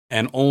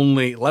 And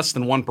only less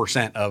than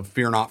 1% of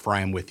fear not, for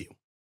I am with you.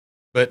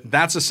 But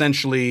that's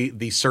essentially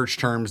the search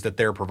terms that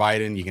they're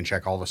providing. You can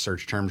check all the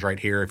search terms right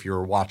here if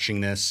you're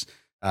watching this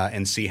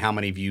and see how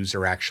many views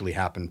are actually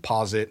happen.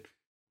 Pause it,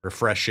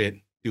 refresh it,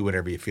 do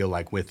whatever you feel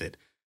like with it.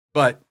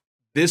 But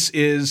this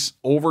is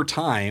over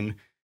time,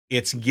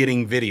 it's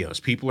getting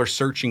videos. People are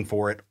searching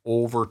for it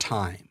over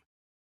time.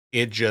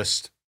 It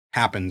just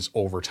happens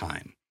over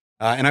time.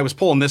 And I was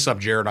pulling this up,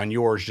 Jared, on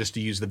yours just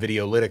to use the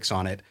Videolytics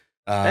on it.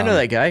 I know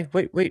that guy.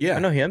 Wait. Yeah. I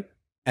know him.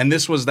 And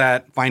this was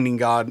that Finding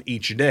God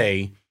Each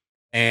Day.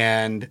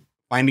 And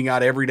Finding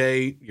God Every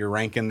Day, you're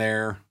ranking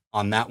there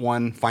on that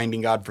one.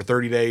 Finding God for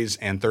 30 days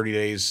and 30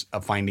 days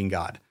of Finding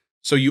God.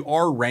 So you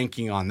are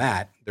ranking on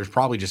that. There's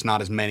probably just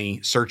not as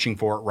many searching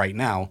for it right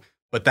now,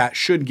 but that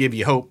should give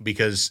you hope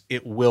because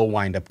it will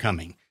wind up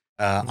coming.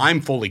 I'm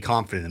fully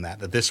confident in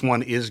that this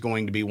one is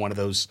going to be one of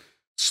those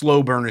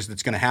slow burners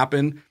that's going to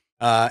happen.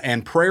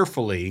 And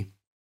prayerfully,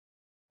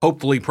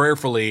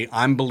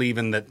 I'm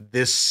believing that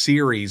this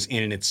series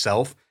in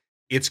itself,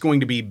 it's going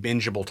to be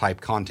bingeable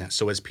type content.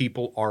 So as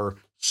people are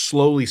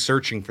slowly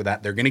searching for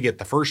that, they're going to get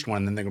the first one,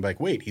 and then they're going to be like,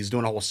 wait, he's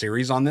doing a whole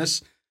series on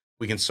this.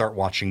 We can start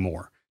watching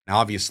more. Now,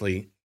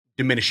 obviously,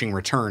 diminishing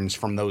returns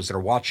from those that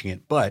are watching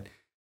it, but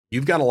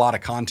you've got a lot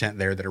of content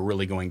there that are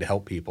really going to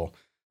help people.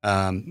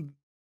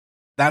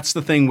 That's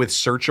the thing with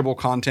searchable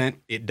content.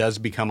 It does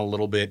become a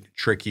little bit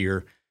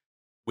trickier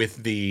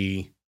with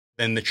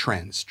than the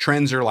trends.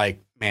 Trends are like,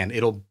 man,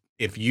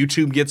 if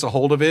YouTube gets a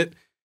hold of it,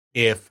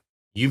 if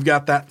you've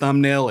got that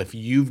thumbnail, if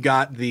you've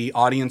got the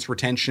audience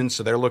retention,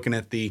 so they're looking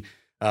at the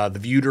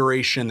view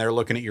duration, they're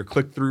looking at your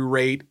click-through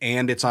rate,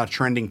 and it's on a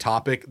trending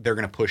topic, they're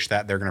going to push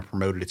that, they're going to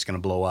promote it, it's going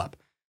to blow up.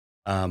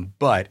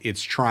 But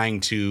it's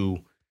trying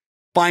to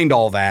find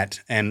all that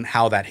and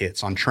how that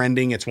hits. On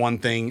trending, it's one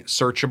thing.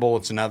 Searchable,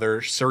 it's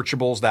another.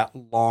 Searchable's that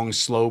long,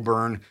 slow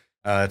burn.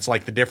 It's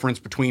like the difference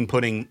between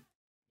putting,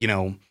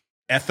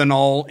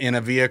 ethanol in a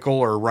vehicle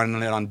or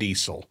running it on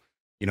diesel.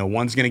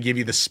 One's going to give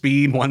you the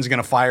speed, one's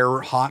going to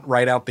fire hot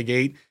right out the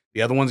gate.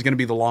 The other one's going to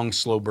be the long,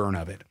 slow burn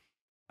of it.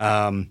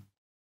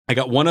 I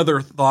got one other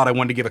thought. I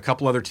wanted to give a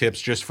couple other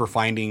tips just for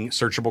finding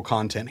searchable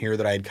content here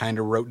that I had kind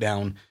of wrote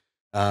down.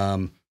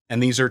 And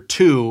these are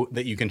two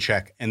that you can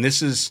check. And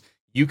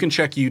you can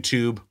check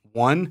YouTube,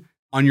 one,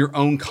 on your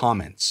own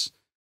comments.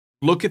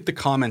 Look at the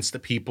comments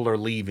that people are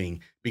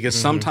leaving, because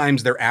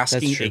sometimes they're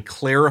asking a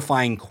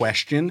clarifying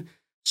question.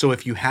 So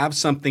if you have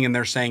something and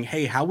they're saying,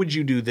 hey, how would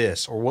you do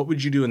this? Or what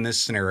would you do in this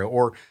scenario?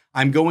 Or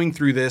I'm going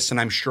through this and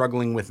I'm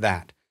struggling with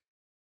that.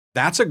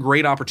 That's a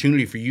great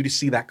opportunity for you to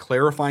see that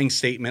clarifying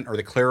statement or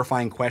the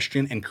clarifying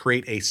question and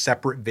create a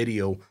separate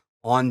video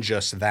on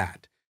just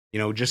that.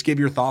 Just give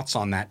your thoughts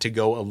on that to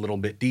go a little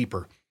bit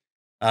deeper.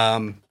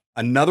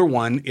 Another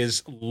one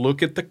is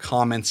look at the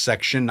comments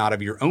section, not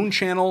of your own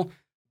channel,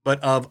 but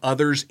of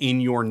others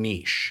in your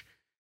niche.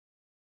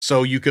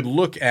 So you could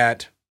look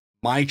at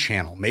my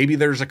channel. Maybe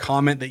there's a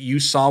comment that you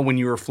saw when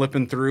you were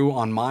flipping through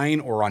on mine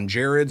or on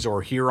Jared's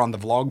or here on the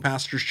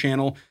Vlogpastors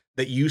channel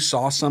that you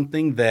saw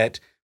something that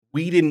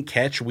we didn't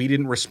catch, we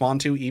didn't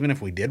respond to. Even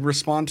if we did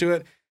respond to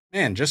it,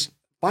 man, just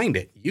find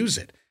it, use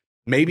it.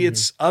 Maybe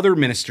it's other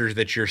ministers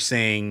that you're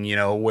saying,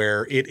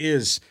 where it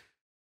is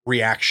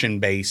reaction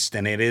based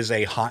and it is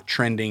a hot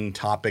trending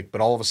topic,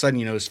 but all of a sudden,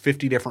 it's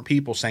 50 different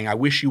people saying, I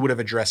wish you would have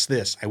addressed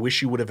this. I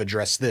wish you would have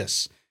addressed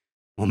this.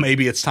 Well,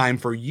 maybe it's time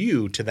for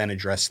you to then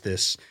address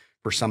this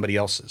for somebody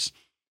else's.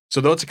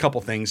 So that's a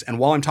couple things. And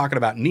while I'm talking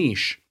about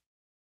niche,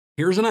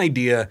 here's an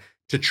idea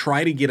to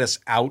try to get us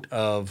out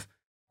of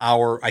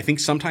I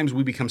think sometimes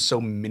we become so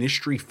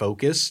ministry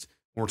focused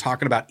when we're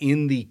talking about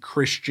in the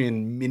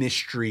Christian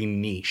ministry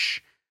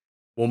niche.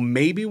 Well,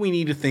 maybe we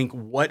need to think,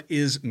 what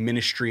is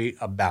ministry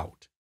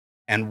about?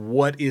 And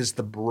what is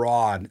the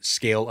broad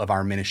scale of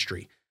our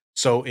ministry?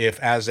 So if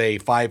as a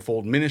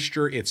fivefold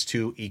minister, it's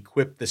to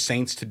equip the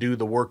saints to do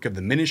the work of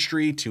the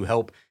ministry, to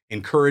help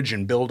encourage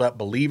and build up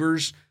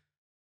believers,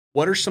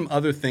 what are some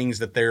other things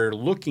that they're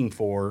looking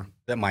for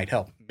that might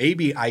help?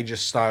 Maybe I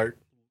just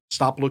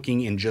stop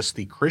looking in just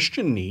the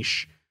Christian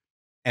niche,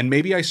 and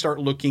maybe I start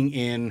looking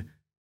in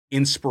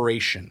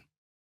inspiration,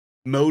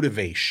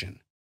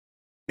 motivation.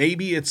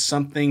 Maybe it's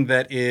something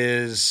that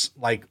is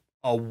like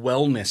a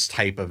wellness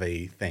type of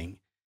a thing.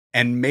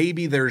 And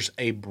maybe there's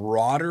a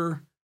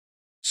broader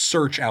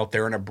search out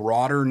there and a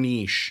broader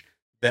niche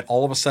that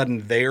all of a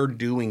sudden they're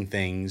doing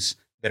things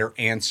that are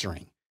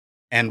answering.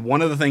 And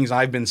one of the things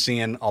I've been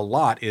seeing a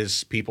lot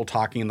is people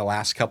talking in the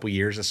last couple of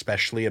years,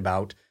 especially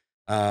about,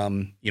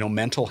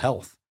 mental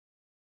health.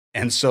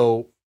 And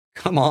so,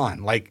 come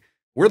on,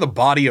 we're the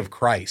body of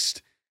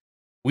Christ.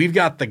 We've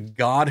got the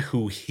God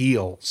who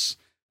heals.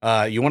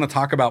 You want to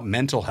talk about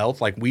mental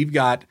health? We've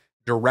got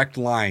direct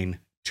line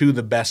to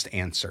the best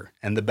answer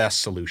and the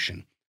best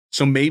solution.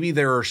 So maybe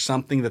there are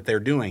something that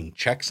they're doing.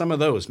 Check some of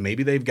those.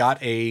 Maybe they've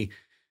got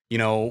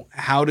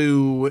how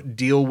to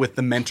deal with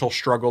the mental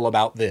struggle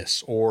about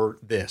this,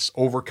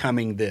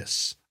 overcoming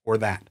this or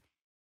that.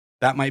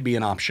 That might be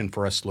an option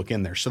for us to look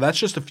in there. So that's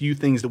just a few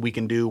things that we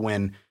can do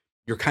when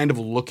you're kind of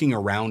looking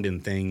around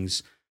in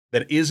things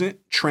that isn't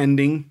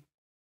trending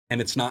and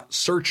it's not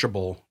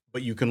searchable,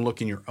 but you can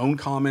look in your own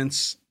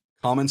comments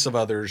of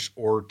others,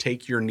 or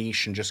take your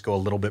niche and just go a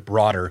little bit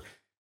broader.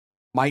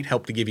 Might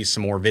help to give you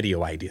some more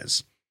video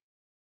ideas.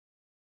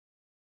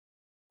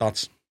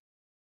 Thoughts?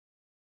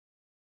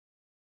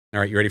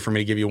 All right, you ready for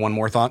me to give you one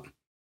more thought?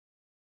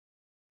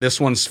 This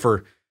one's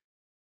for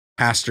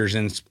pastors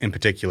in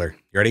particular.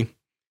 You ready?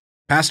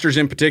 Pastors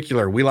in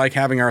particular, we like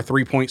having our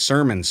 3-point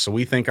sermons. So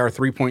we think our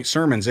 3-point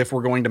sermons, if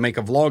we're going to make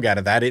a vlog out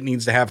of that, it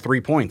needs to have 3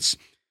 points.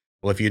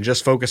 Well, if you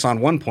just focus on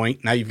 1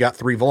 point, now you've got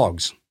 3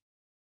 vlogs.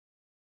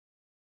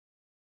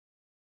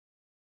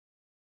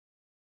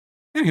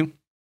 Anywho,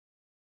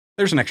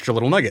 there's an extra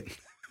little nugget.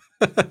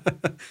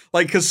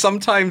 Like, because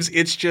sometimes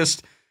it's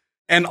just,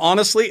 and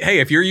honestly, hey,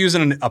 if you're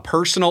using a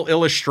personal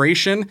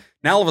illustration,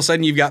 now all of a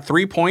sudden you've got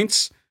 3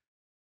 points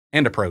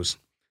and a prose.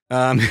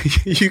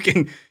 You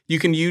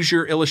can use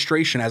your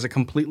illustration as a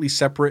completely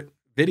separate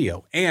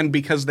video. And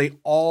because they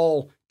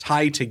all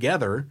tie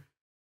together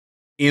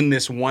in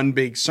this one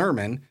big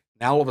sermon,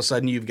 now all of a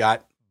sudden you've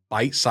got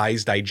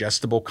bite-sized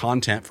digestible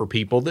content for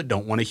people that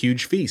don't want a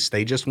huge feast.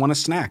 They just want a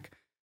snack.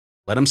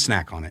 Let them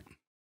snack on it.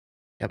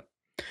 Yep.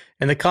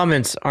 And the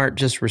comments aren't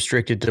just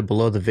restricted to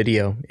below the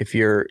video. If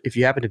you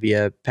happen to be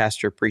a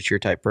pastor, preacher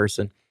type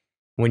person,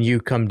 when you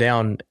come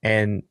down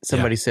and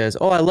somebody says,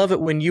 "Oh, I love it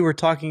when you were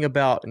talking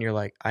about," and you're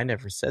like, "I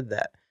never said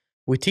that."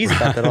 We tease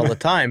about that all the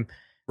time.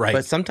 Right.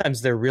 But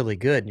sometimes they're really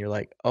good and you're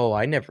like, "Oh,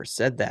 I never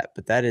said that."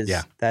 But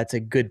that's a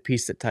good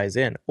piece that ties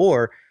in.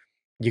 Or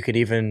you could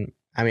even,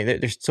 I mean,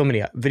 there's so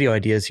many video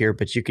ideas here,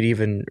 but you could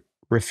even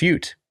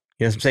refute,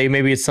 say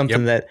maybe it's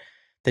something that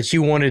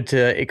you wanted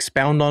to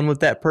expound on with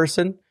that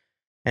person.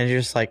 And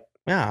you're just like,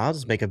 yeah, I'll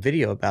just make a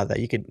video about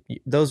that.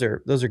 Those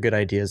are good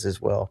ideas as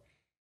well.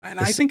 And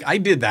I think I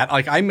did that.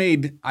 Like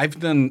I've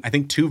done, I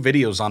think 2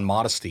 videos on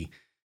modesty.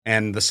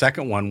 And the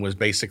second one was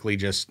basically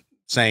just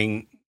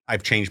saying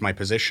I've changed my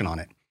position on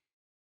it.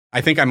 I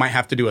think I might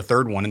have to do a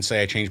third one and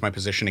say I changed my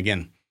position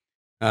again.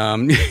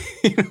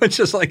 It's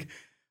just like,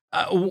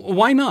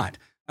 why not?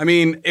 I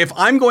mean, if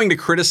I'm going to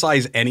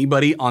criticize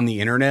anybody on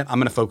the internet, I'm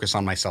going to focus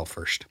on myself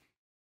first.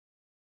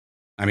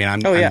 I mean,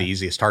 I'm the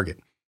easiest target.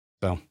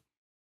 So.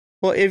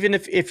 Well, even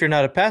if you're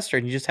not a pastor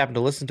and you just happen to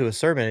listen to a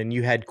sermon and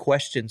you had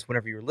questions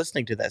whenever you were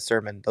listening to that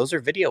sermon, those are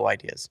video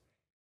ideas.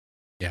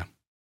 Yeah.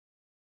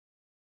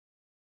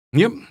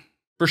 Yep,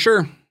 for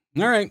sure.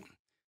 All right.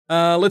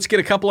 Let's get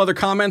a couple other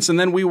comments and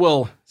then we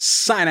will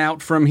sign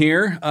out from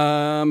here.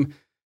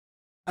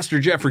 Pastor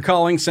Jeffrey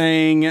Calling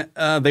saying,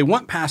 they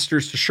want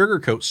pastors to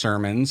sugarcoat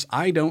sermons.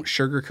 I don't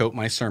sugarcoat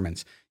my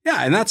sermons.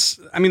 Yeah. And that's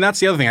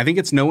the other thing. I think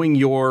it's knowing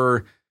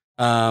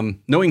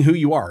knowing who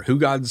you are, who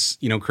God's,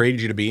 created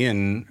you to be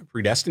and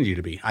predestined you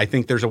to be. I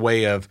think there's a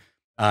way of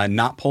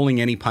not pulling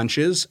any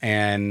punches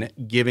and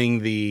giving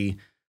the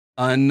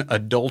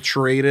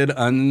unadulterated,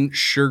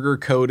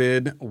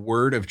 unsugar-coated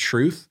word of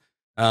truth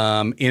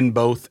in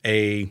both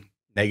a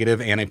negative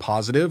and a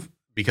positive,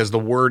 because the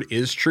word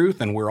is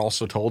truth, and we're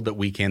also told that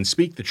we can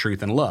speak the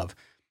truth in love.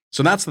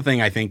 So that's the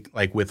thing I think,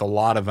 like with a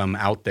lot of them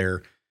out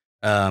there,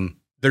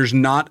 there's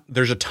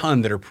a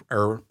ton that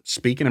are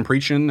speaking and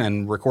preaching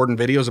and recording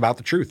videos about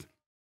the truth.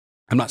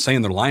 I'm not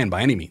saying they're lying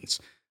by any means.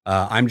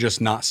 I'm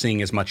just not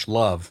seeing as much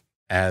love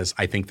as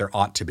I think there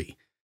ought to be.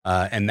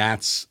 And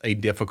that's a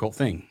difficult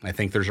thing. I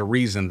think there's a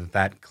reason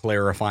that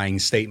clarifying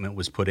statement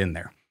was put in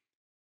there.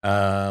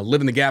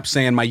 Live in the Gap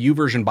saying, my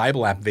YouVersion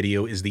Bible app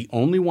video is the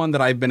only one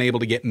that I've been able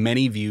to get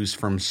many views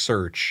from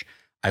search.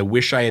 I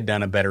wish I had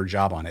done a better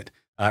job on it.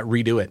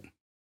 Redo it.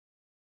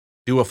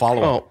 Do a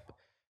follow-up. Oh,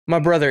 my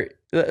brother,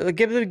 let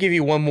me give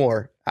you one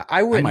more.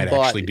 I might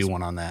actually do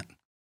one on that.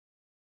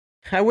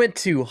 I went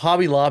to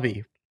Hobby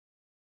Lobby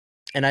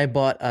and I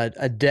bought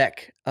a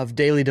deck of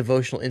daily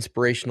devotional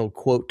inspirational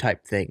quote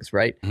type things,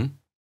 right? Mm-hmm.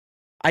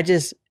 I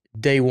just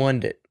day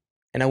one'd it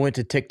and I went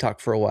to TikTok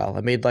for a while.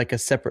 I made like a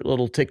separate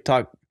little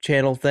TikTok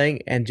channel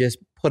thing and just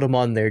put them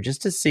on there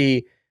just to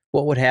see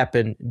what would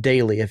happen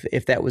daily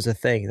if that was a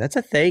thing. That's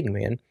a thing,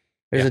 man.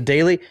 There's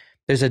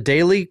a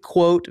daily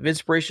quote of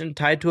inspiration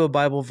tied to a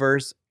Bible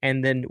verse,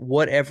 and then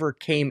whatever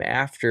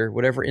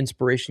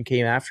inspiration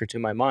came after to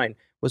my mind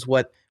was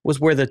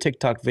where the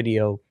TikTok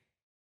video.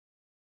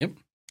 Yep.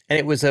 And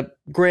it was a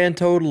grand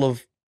total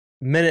of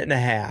minute and a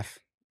half,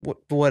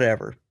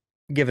 whatever,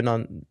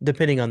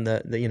 depending on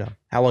the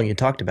how long you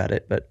talked about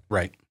it, but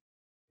right.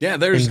 Yeah,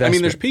 there's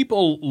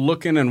people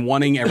looking and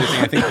wanting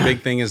everything. I think the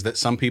big thing is that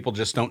some people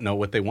just don't know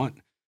what they want.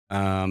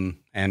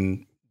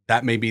 And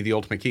that may be the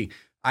ultimate key.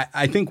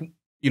 I think,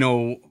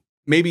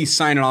 maybe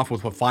signing off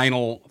with a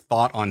final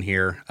thought on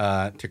here,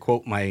 to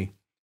quote my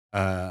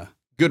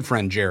good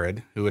friend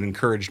Jared, who had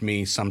encouraged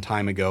me some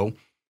time ago,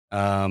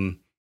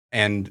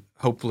 and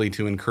hopefully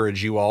to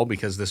encourage you all,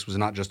 because this was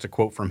not just a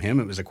quote from him,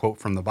 it was a quote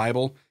from the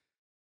Bible.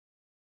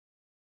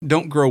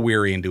 Don't grow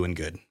weary in doing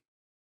good.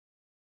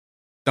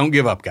 Don't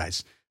give up,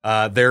 guys.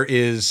 There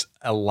is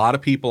a lot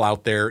of people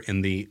out there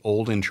in the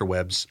old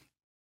interwebs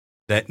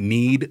that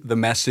need the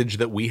message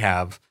that we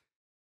have,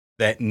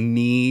 that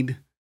need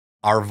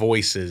our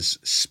voices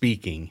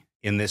speaking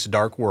in this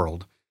dark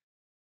world.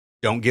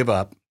 Don't give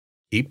up.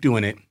 Keep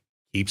doing it.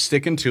 Keep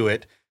sticking to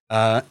it.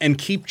 And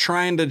keep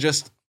trying to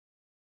just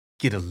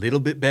get a little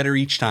bit better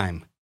each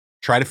time.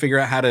 Try to figure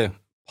out how to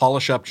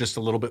polish up just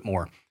a little bit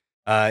more.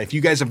 If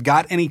you guys have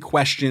got any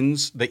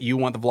questions that you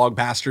want the Vlog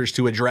Pastors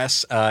to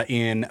address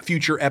in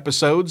future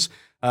episodes,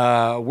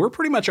 we're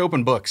pretty much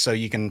open book. So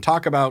you can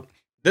talk about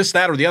this,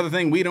 that, or the other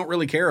thing. We don't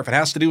really care if it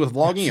has to do with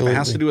vlogging, Absolutely. If it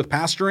has to do with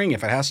pastoring,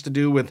 if it has to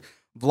do with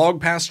vlog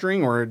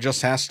pastoring, or it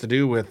just has to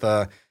do with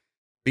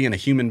being a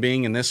human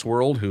being in this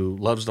world who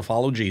loves to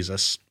follow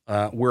Jesus.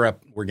 We're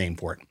game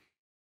for it.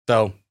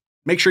 So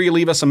make sure you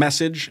leave us a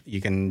message.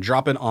 You can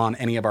drop it on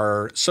any of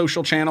our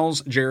social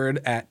channels,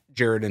 Jared at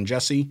Jared and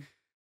Jesse.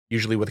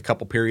 usually with a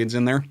couple periods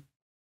in there.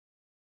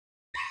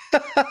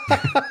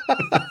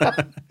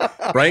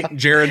 Right?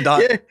 Jared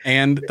dot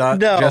and dot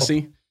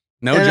Jesse.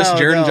 No, just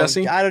Jared and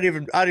Jesse. I don't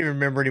even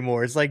remember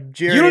anymore. It's like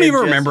Jared. You don't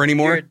even remember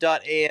anymore. Jared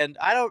dot and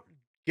I don't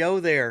go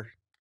there.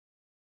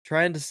 I'm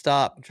trying to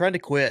stop. I'm trying to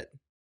quit.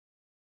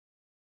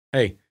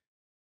 Hey,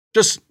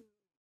 just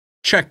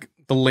check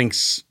the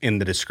links in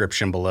the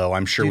description below.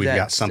 I'm sure we've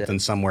got something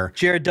somewhere.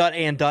 Jared dot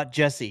and dot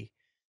Jesse.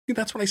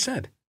 That's what I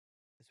said.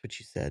 That's what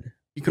you said.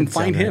 You can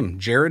find him,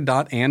 Jared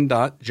dot and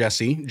dot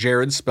Jesse.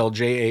 Jared spelled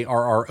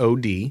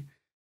Jarrod,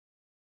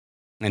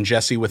 and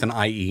Jesse with an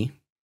IE.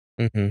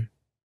 Mm-hmm.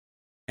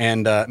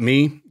 And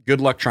me,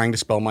 good luck trying to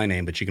spell my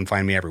name, but you can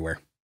find me everywhere.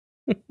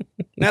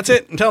 That's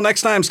it. Until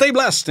next time, stay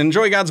blessed.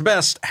 Enjoy God's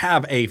best.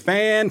 Have a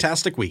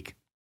fantastic week.